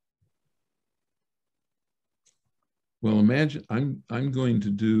rooms? Well, imagine I'm going to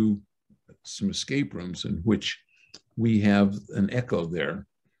do some escape rooms in which we have an Echo there,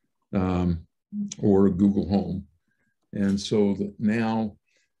 or a Google Home. And so that now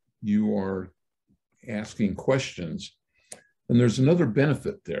you are asking questions. And there's another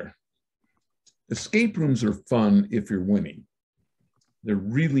benefit there. Escape rooms are fun if you're winning. They're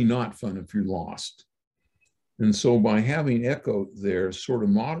really not fun if you're lost. And so by having Echo there sort of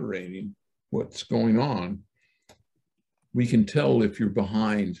moderating what's going on, we can tell if you're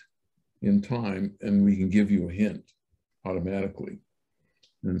behind in time, and we can give you a hint automatically.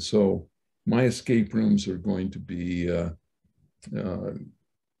 And so my escape rooms are going to be a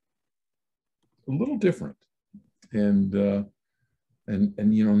little different. And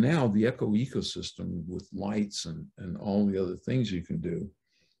you know, now the Echo ecosystem with lights and all the other things you can do,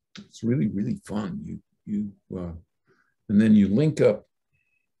 it's really, really fun. And then you link up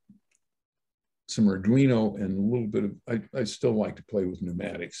some Arduino and a little bit of, I still like to play with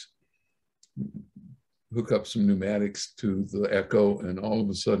pneumatics. Hook up some pneumatics to the Echo, and all of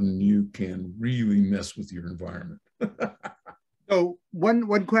a sudden you can really mess with your environment. So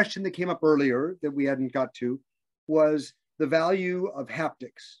one question that came up earlier that we hadn't got to was the value of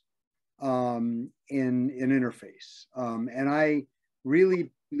haptics in interface. And I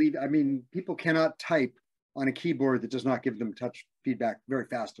really believe, I mean, people cannot type on a keyboard that does not give them touch feedback very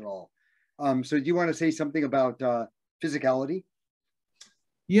fast at all. So do you want to say something about physicality?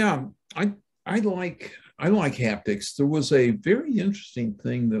 Yeah, I like haptics. There was a very interesting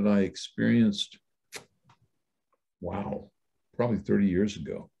thing that I experienced, wow, probably 30 years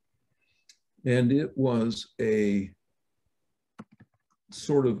ago. And it was a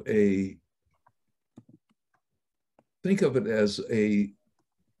sort of think of it as a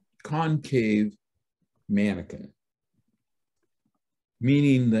concave mannequin,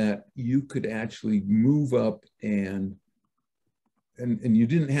 meaning that you could actually move up and you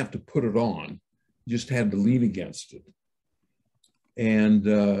didn't have to put it on, you just had to lean against it. And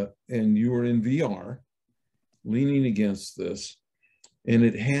you were in VR, leaning against this, and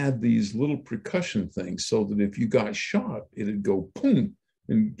it had these little percussion things so that if you got shot, it'd go boom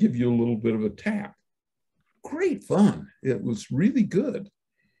and give you a little bit of a tap. Great fun. It was really good.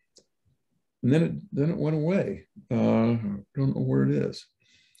 And then it went away. I don't know where it is.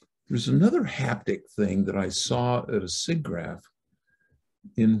 There's another haptic thing that I saw at a SIGGRAPH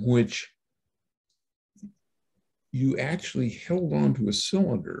in which you actually held onto a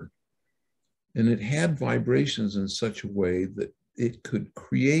cylinder, and it had vibrations in such a way that it could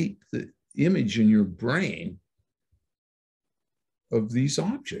create the image in your brain of these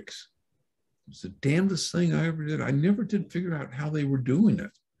objects. It's the damnedest thing I ever did. I never did figure out how they were doing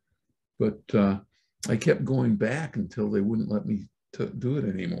it, but I kept going back until they wouldn't let me do it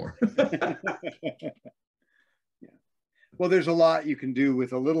anymore. Yeah. Well, there's a lot you can do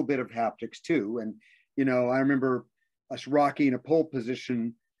with a little bit of haptics too. And, you know, I remember us rocking a pole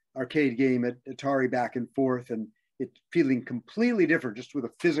position arcade game at Atari back and forth, and it feeling completely different just with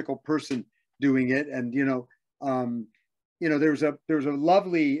a physical person doing it. And, you know, there was a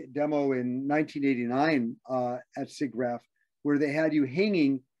lovely demo in 1989 at SIGGRAPH where they had you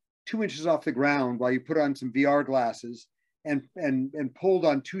hanging 2 inches off the ground while you put on some VR glasses and pulled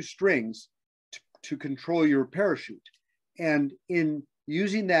on 2 strings to control your parachute. And in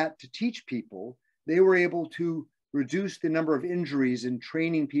using that to teach people, they were able to reduce the number of injuries in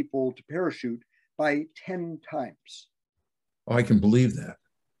training people to parachute by 10 times. Oh, I can believe that.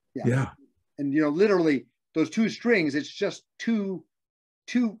 Yeah. And, you know, literally those 2 strings, it's just two,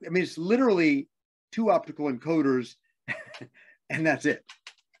 I mean, it's literally 2 optical encoders and that's it.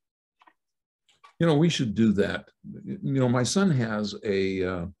 You know, we should do that. You know, my son has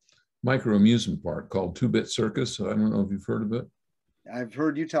a micro amusement park called 2-Bit Circus. I don't know if you've heard of it. I've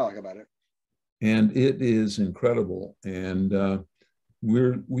heard you talk about it. And it is incredible. And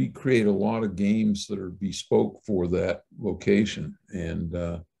we create a lot of games that are bespoke for that location. And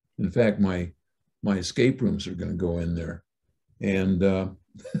in fact, my escape rooms are going to go in there. And,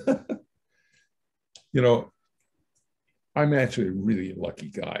 you know, I'm actually a really lucky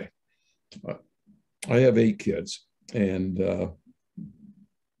guy. I have 8 kids and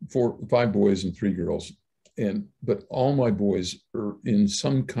 5 boys and 3 girls. But all my boys are in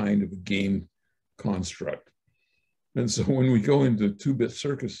some kind of a game construct. And so when we go into 2-Bit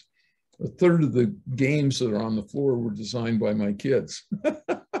Circus, 1/3 of the games that are on the floor were designed by my kids.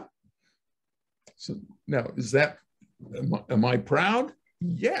 So now, am I proud?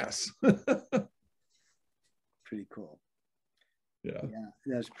 Yes. pretty cool. Yeah. Yeah,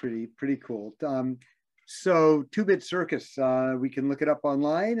 that's pretty cool. So 2-Bit Circus, we can look it up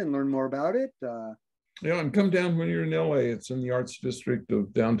online and learn more about it. Yeah, and come down when you're in LA. It's in the Arts District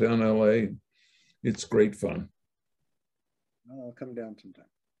of downtown LA. It's great fun. I'll come down sometime.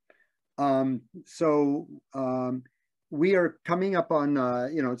 We are coming up on,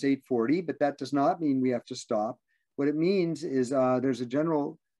 it's 8:40, but that does not mean we have to stop. What it means is there's a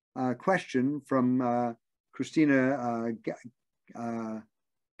general question from Christina Garay.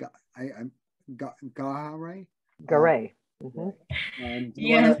 Garay. Mm-hmm.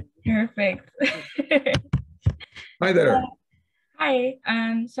 Yes, perfect. Hi there. Hi.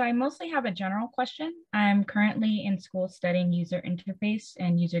 So I mostly have a general question. I'm currently in school studying user interface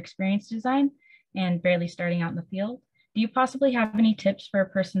and user experience design and barely starting out in the field. Do you possibly have any tips for a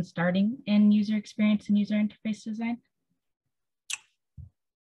person starting in user experience and user interface design?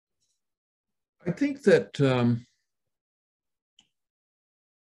 I think that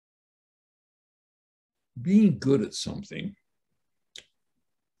being good at something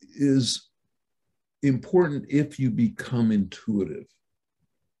is important if you become intuitive.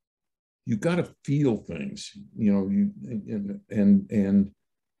 You got to feel things, and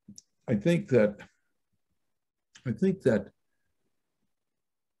I think that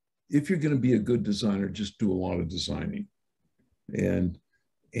if you're going to be a good designer, just do a lot of designing and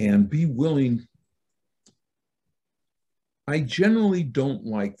be willing. I generally don't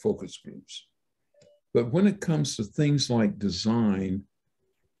like focus groups, but when it comes to things like design,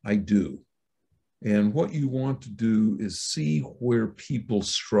 I do. And what you want to do is see where people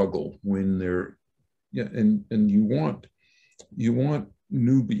struggle when they're, and you want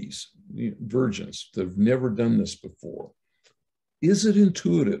newbies, virgins that have never done this before. Is it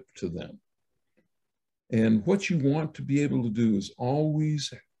intuitive to them? And what you want to be able to do is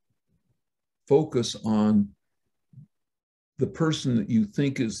always focus on the person that you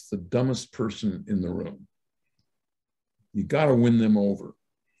think is the dumbest person in the room. You got to win them over,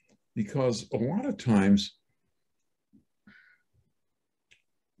 because a lot of times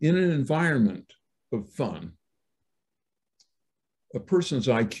in an environment of fun, a person's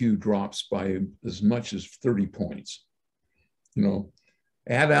IQ drops by as much as 30 points.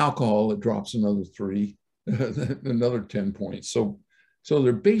 Add alcohol, it drops another 3, another 10 points. So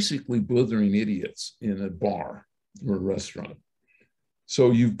they're basically blithering idiots in a bar or a restaurant.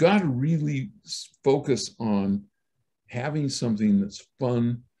 So you've got to really focus on having something that's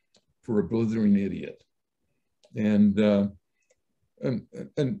fun for a blithering idiot. And I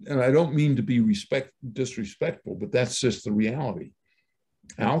don't mean to be disrespectful, but that's just the reality.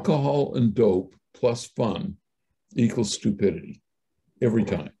 Alcohol and dope plus fun equals stupidity every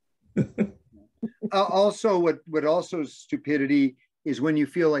time. Also, what also is stupidity is when you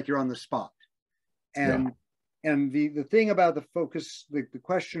feel like you're on the spot. And the thing about the focus, the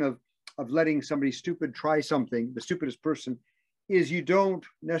question of letting somebody stupid try something, the stupidest person, is you don't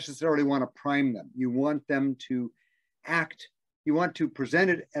necessarily want to prime them. You want them to act, you want to present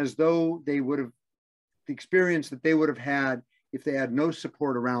it as though they would have the experience that they would have had if they had no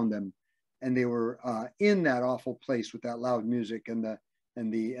support around them and they were in that awful place with that loud music and the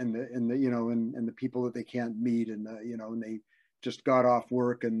people that they can't meet and and they just got off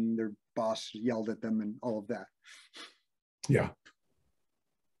work and their boss yelled at them and all of that. Yeah.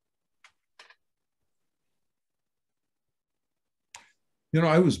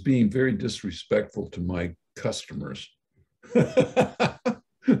 I was being very disrespectful to my customers.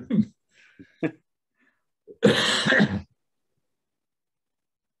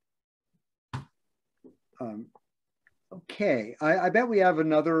 Okay, I bet we have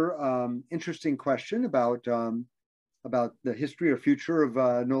another interesting question about the history or future of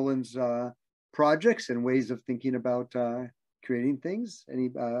Nolan's projects and ways of thinking about creating things.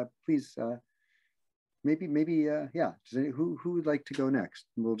 Please, maybe, yeah. Who would like to go next?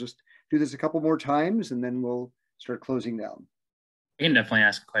 And we'll just do this a couple more times and then we'll start closing down. I can definitely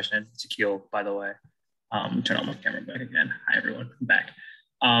ask a question. It's Akil, by the way. Turn on my camera back again. Hi, everyone. I'm back.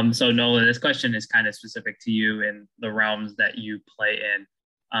 So Nolan, this question is kind of specific to you in the realms that you play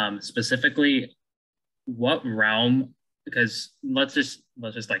in. Specifically, what realm? Because let's just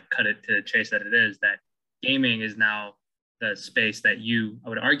like cut it to the chase that it is that gaming is now the space that I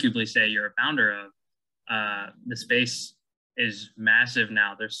would arguably say you're a founder of. The space is massive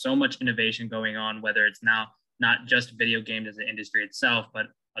now. There's so much innovation going on, whether it's now not just video games as an industry itself, but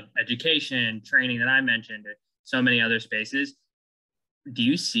education, training that I mentioned, so many other spaces. Do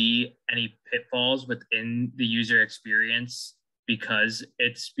you see any pitfalls within the user experience because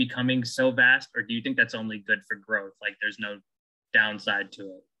it's becoming so vast, or do you think that's only good for growth? Like there's no downside to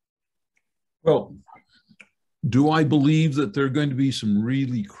it? Well, Do I believe that there are going to be some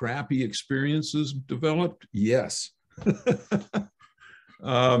really crappy experiences developed? Yes. It's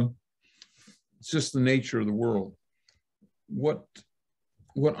just the nature of the world. What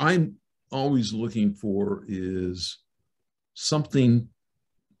I'm always looking for is something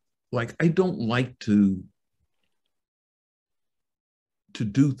like, I don't like to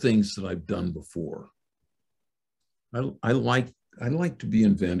do things that I've done before. I like to be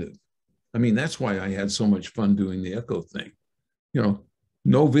inventive. I mean, that's why I had so much fun doing the Echo thing. You know,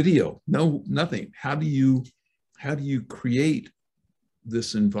 no video, no nothing. How do you create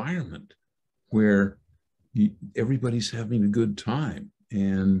this environment where everybody's having a good time?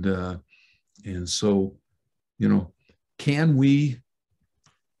 And so, you know, can we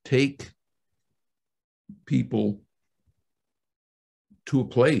take people to a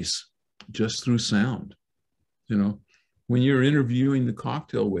place just through sound? You know, when you're interviewing the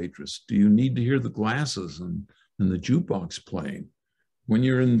cocktail waitress, do you need to hear the glasses and the jukebox playing? When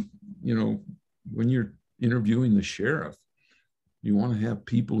you're when you're interviewing the sheriff, you want to have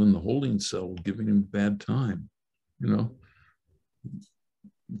people in the holding cell giving him a bad time. You know,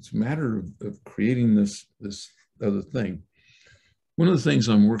 it's a matter of creating this other thing. One of the things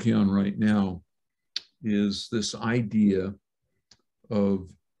I'm working on right now is this idea of,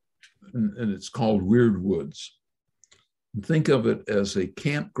 and it's called Weird Woods. Think of it as a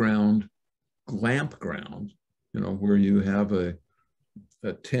campground, glamp ground, you know, where you have a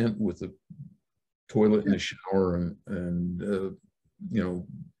tent with a toilet and a shower and you know,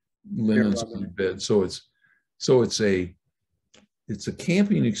 linens on your bed. So it's a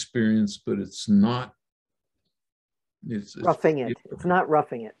camping experience, but it's not. It's roughing it. It's not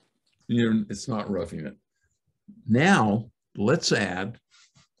roughing it. It's not roughing it. Now let's add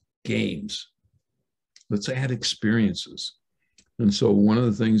games. Let's add experiences. And so one of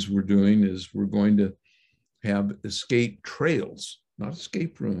the things we're doing is we're going to have escape trails, not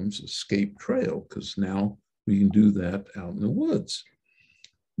escape rooms, escape trail, because now we can do that out in the woods.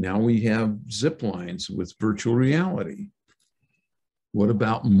 Now we have zip lines with virtual reality. What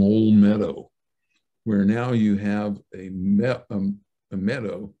about Mole Meadow, where now you have a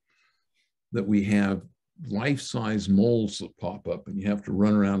meadow that we have life-size moles that pop up, and you have to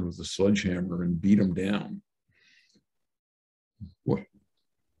run around with a sledgehammer and beat them down.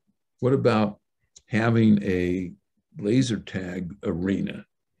 What about having a laser tag arena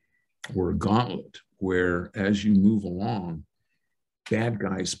or a gauntlet where, as you move along, bad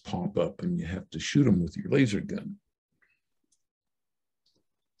guys pop up and you have to shoot them with your laser gun?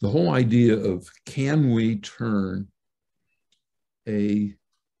 The whole idea of, can we turn a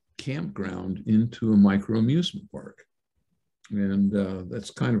campground into a micro amusement park? And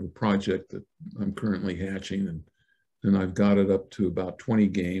that's kind of a project that I'm currently hatching, and I've got it up to about 20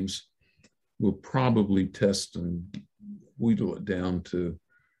 games. We'll probably test and wheedle it down to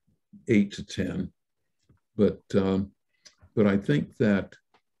 8 to 10. But I think that,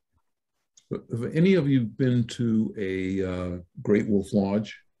 have any of you been to a Great Wolf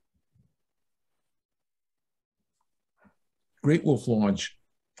Lodge? Great Wolf Lodge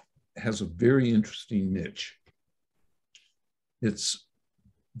has a very interesting niche. It's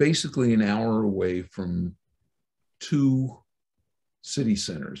basically an hour away from two city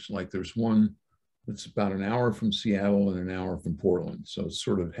centers. Like there's one that's about an hour from Seattle and an hour from Portland. So it's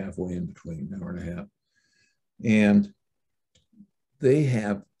sort of halfway in between, an hour and a half. And they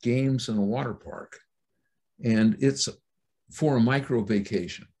have games in a water park. And it's for a micro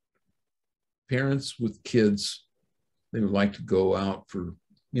vacation. Parents with kids, they would like to go out for,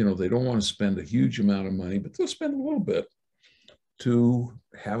 you know, they don't want to spend a huge amount of money, but they'll spend a little bit to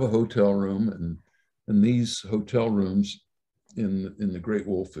have a hotel room. And these hotel rooms in the Great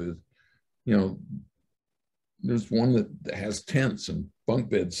Wolf is, you know, there's one that has tents and bunk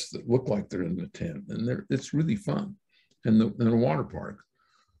beds that look like they're in the tent, and it's really fun. And a water park.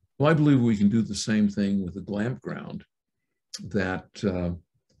 Well, I believe we can do the same thing with a glamp ground. But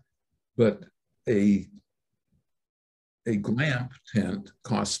a glamp tent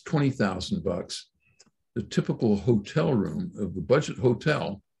costs $20,000. The typical hotel room of the budget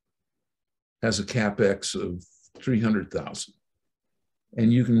hotel has a capex of $300,000,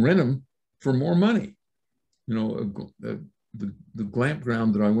 and you can rent them for more money. You know, the glamp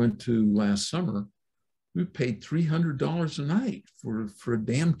ground that I went to last summer, we paid $300 a night for a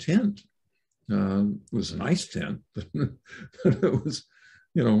damn tent. It was a nice tent, but it was,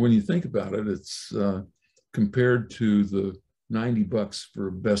 you know, when you think about it, it's compared to the $90 for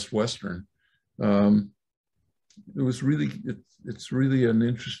Best Western. It was really, it's really an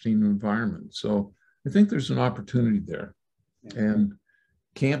interesting environment. So I think there's an opportunity there. And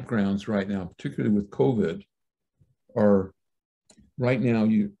campgrounds right now, particularly with COVID, are right now,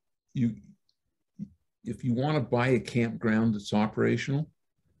 if you want to buy a campground that's operational,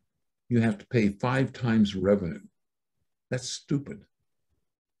 you have to pay 5 times revenue. That's stupid.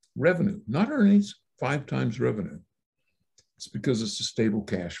 Revenue, not earnings, 5 times revenue. It's because it's a stable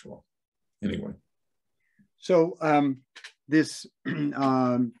cash flow. Anyway. So this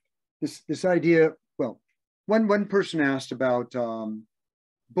idea, well, one person asked about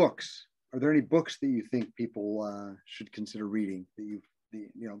books. Are there any books that you think people should consider reading that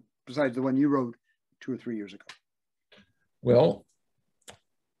besides the one you wrote 2 or 3 years ago? Well,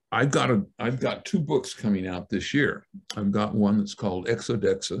 I've got 2 books coming out this year. I've got one that's called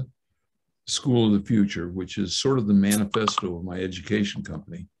Exodexa, School of the Future, which is sort of the manifesto of my education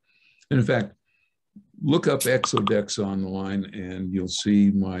company. And in fact, look up Exodexa online and you'll see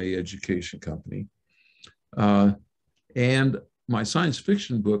my education company. And my science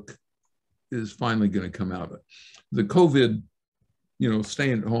fiction book is finally going to come out. The COVID,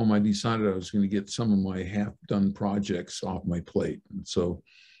 staying at home, I decided I was going to get some of my half-done projects off my plate. And so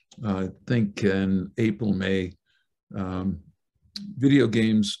I think in April, May, Video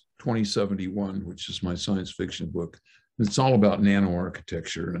Games 2071, which is my science fiction book. It's all about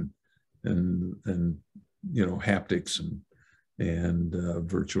nanoarchitecture and haptics and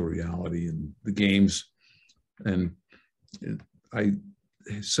virtual reality and the games. And I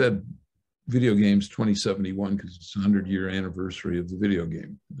said Video Games 2071 because it's a 100-year anniversary of the video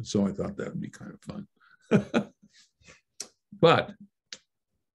game. And so I thought that would be kind of fun. But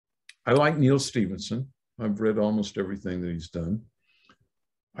I like Neil Stephenson. I've read almost everything that he's done.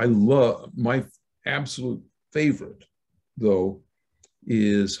 I love, my absolute favorite, though,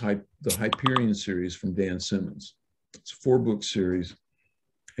 is the Hyperion series from Dan Simmons. It's a 4-book series,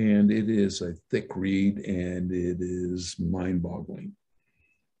 and it is a thick read, and it is mind-boggling.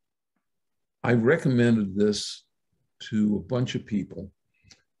 I recommended this to a bunch of people,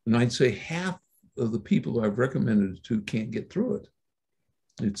 and I'd say half of the people I've recommended it to can't get through it.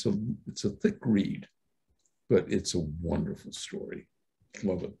 It's a thick read, but it's a wonderful story.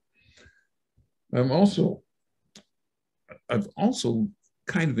 Love it. I've also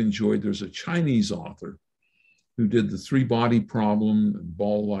kind of enjoyed, there's a Chinese author who did the 3-body problem and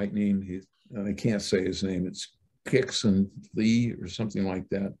ball lightning. I can't say his name. It's Kixon Lee or something like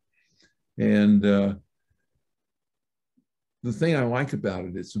that. And the thing I like about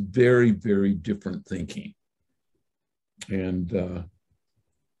it, it's very, very different thinking. And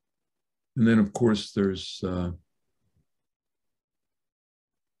then, of course, there's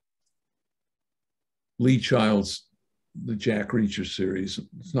Lee Child's the Jack Reacher series.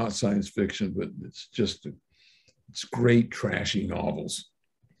 It's not science fiction, but it's great trashy novels.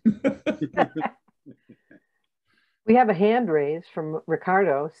 We have a hand raised from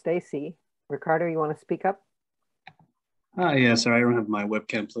Ricardo, Stacy. Ricardo, you want to speak up? Yeah, sorry, I don't have my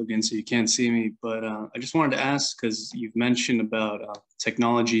webcam plugged in, so you can't see me, but I just wanted to ask, because you've mentioned about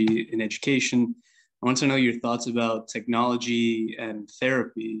technology in education. I want to know your thoughts about technology and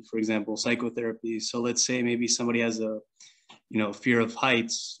therapy, for example, psychotherapy. So let's say maybe somebody has a, fear of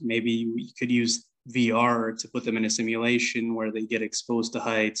heights. Maybe you could use VR to put them in a simulation where they get exposed to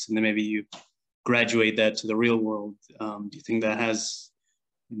heights, and then maybe you graduate that to the real world. Do you think that has,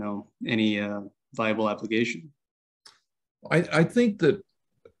 any viable application? I think that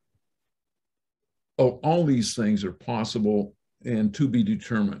all these things are possible and to be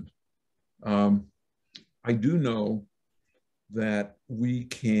determined. I do know that we're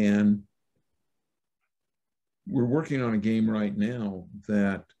working on a game right now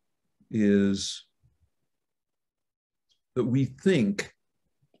that we think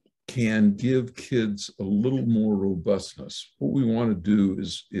can give kids a little more robustness. What we want to do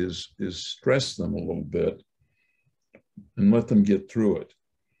is stress them a little bit and let them get through it.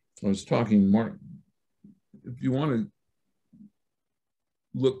 I was talking, Mark, if you want to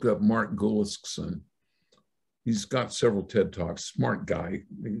look up Mark Goliskson, he's got several TED Talks, smart guy.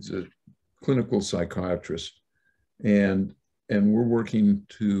 He's a clinical psychiatrist. And we're working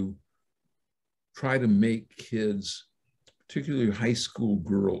to try to make kids, particularly high school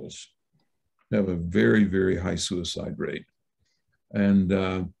girls, have a very, very high suicide rate. And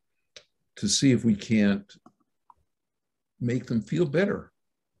to see if we can't make them feel better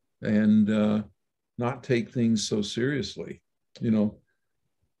and not take things so seriously.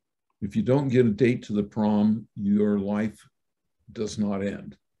 If you don't get a date to the prom, your life does not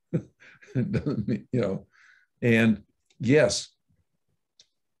end. And yes,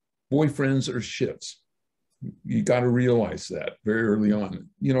 boyfriends are shits. You got to realize that very early on.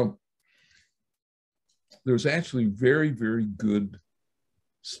 There's actually very, very good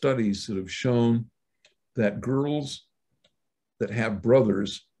studies that have shown that girls that have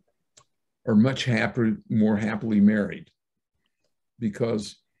brothers are much happier, more happily married,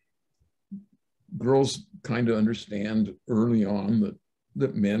 because girls kind of understand early on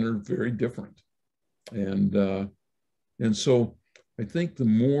that men are very different. And so I think the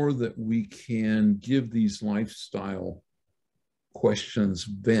more that we can give these lifestyle questions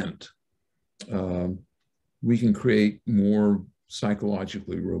vent, we can create more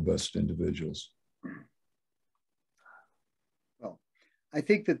psychologically robust individuals. Well, I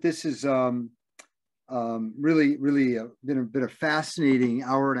think that this is really been a fascinating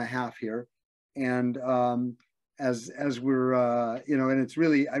hour and a half here, and as we're and it's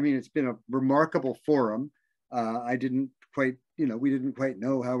really, I mean, it's been a remarkable forum. I didn't quite, we didn't quite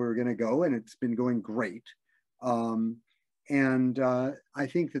know how we were going to go, and it's been going great. And I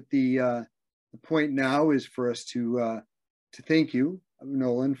think that the point now is for us to thank you,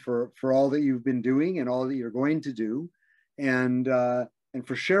 Nolan, for all that you've been doing and all that you're going to do, and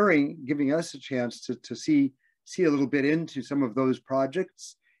for sharing, giving us a chance to see a little bit into some of those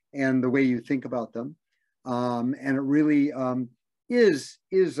projects and the way you think about them. And it really is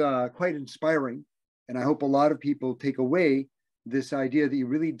quite inspiring. And I hope a lot of people take away this idea that you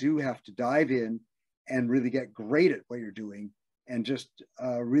really do have to dive in and really get great at what you're doing, and just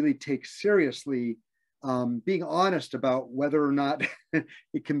really take seriously being honest about whether or not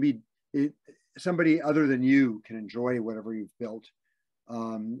it can be somebody other than you can enjoy whatever you've built.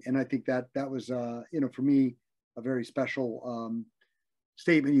 And I think that was, for me, a very special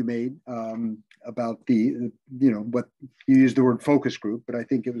statement you made about what you used the word focus group, but I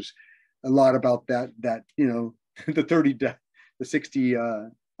think it was a lot about that the 60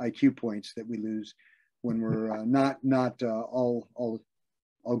 IQ points that we lose when we're not all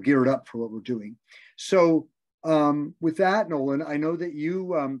geared up for what we're doing. So with that, Nolan, I know that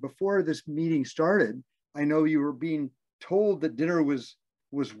you before this meeting started, I know you were being told that dinner was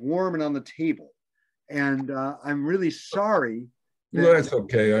warm and on the table, and I'm really sorry. Well, that's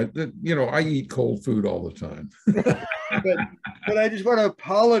okay. I eat cold food all the time. but I just want to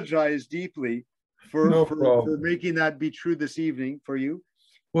apologize deeply for making that be true this evening for you.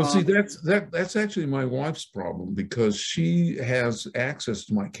 Well, see, that's actually my wife's problem, because she has access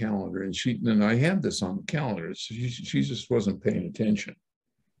to my calendar, and I had this on the calendar. So she just wasn't paying attention.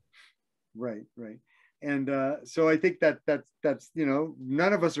 Right. And so I think that's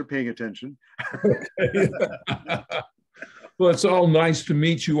none of us are paying attention. Well, it's all nice to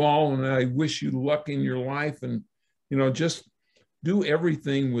meet you all, and I wish you luck in your life, and just do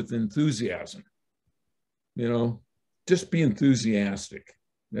everything with enthusiasm. Just be enthusiastic,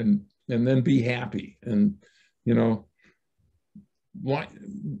 and then be happy. And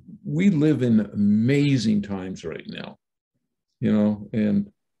we live in amazing times right now.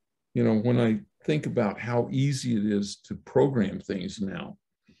 And when I think about how easy it is to program things now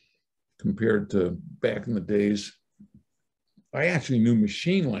compared to back in the days. I actually knew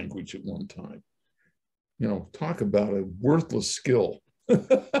machine language at one time. Talk about a worthless skill.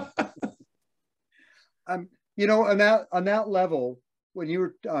 On that level, when you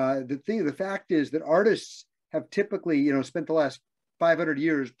were the fact is that artists have typically spent the last 500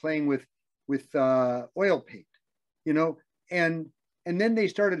 years playing with oil paint, and then they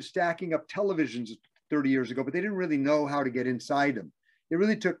started stacking up televisions 30 years ago, but they didn't really know how to get inside them. It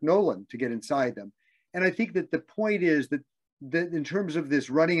really took Nolan to get inside them, and I think that the point is that in terms of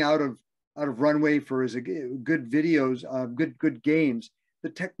this running out of runway for good videos, good games, the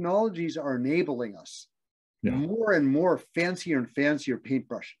technologies are enabling us more and more fancier and fancier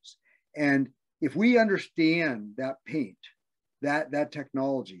paintbrushes. And if we understand that paint, that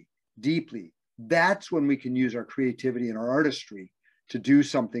technology deeply, that's when we can use our creativity and our artistry to do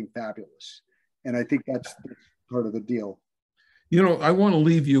something fabulous. And I think that's part of the deal. I want to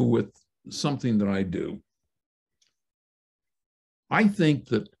leave you with something that I do. I think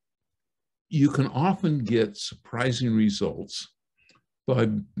that you can often get surprising results by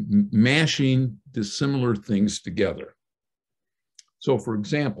mashing dissimilar things together. So, for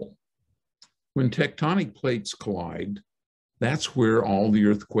example, when tectonic plates collide, that's where all the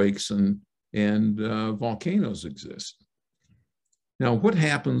earthquakes and volcanoes exist. Now, what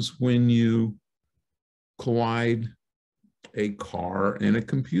happens when you collide a car and a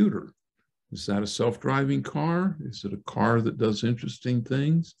computer? Is that a self-driving car? Is it a car that does interesting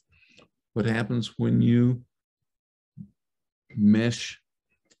things? What happens when you mesh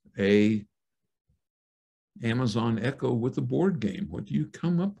a Amazon Echo with a board game? What do you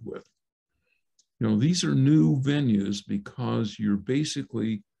come up with? These are new venues because you're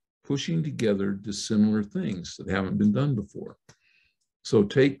basically pushing together dissimilar things that haven't been done before. So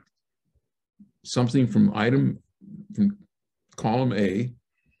take something from column A,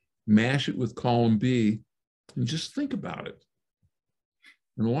 mash it with column B, and just think about it.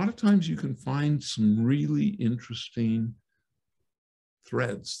 And a lot of times you can find some really interesting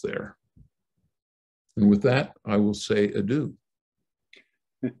threads there. And with that, I will say adieu.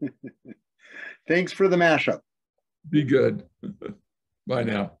 Thanks for the mashup. Be good. Bye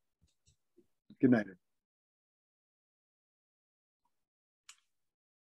now. Good night.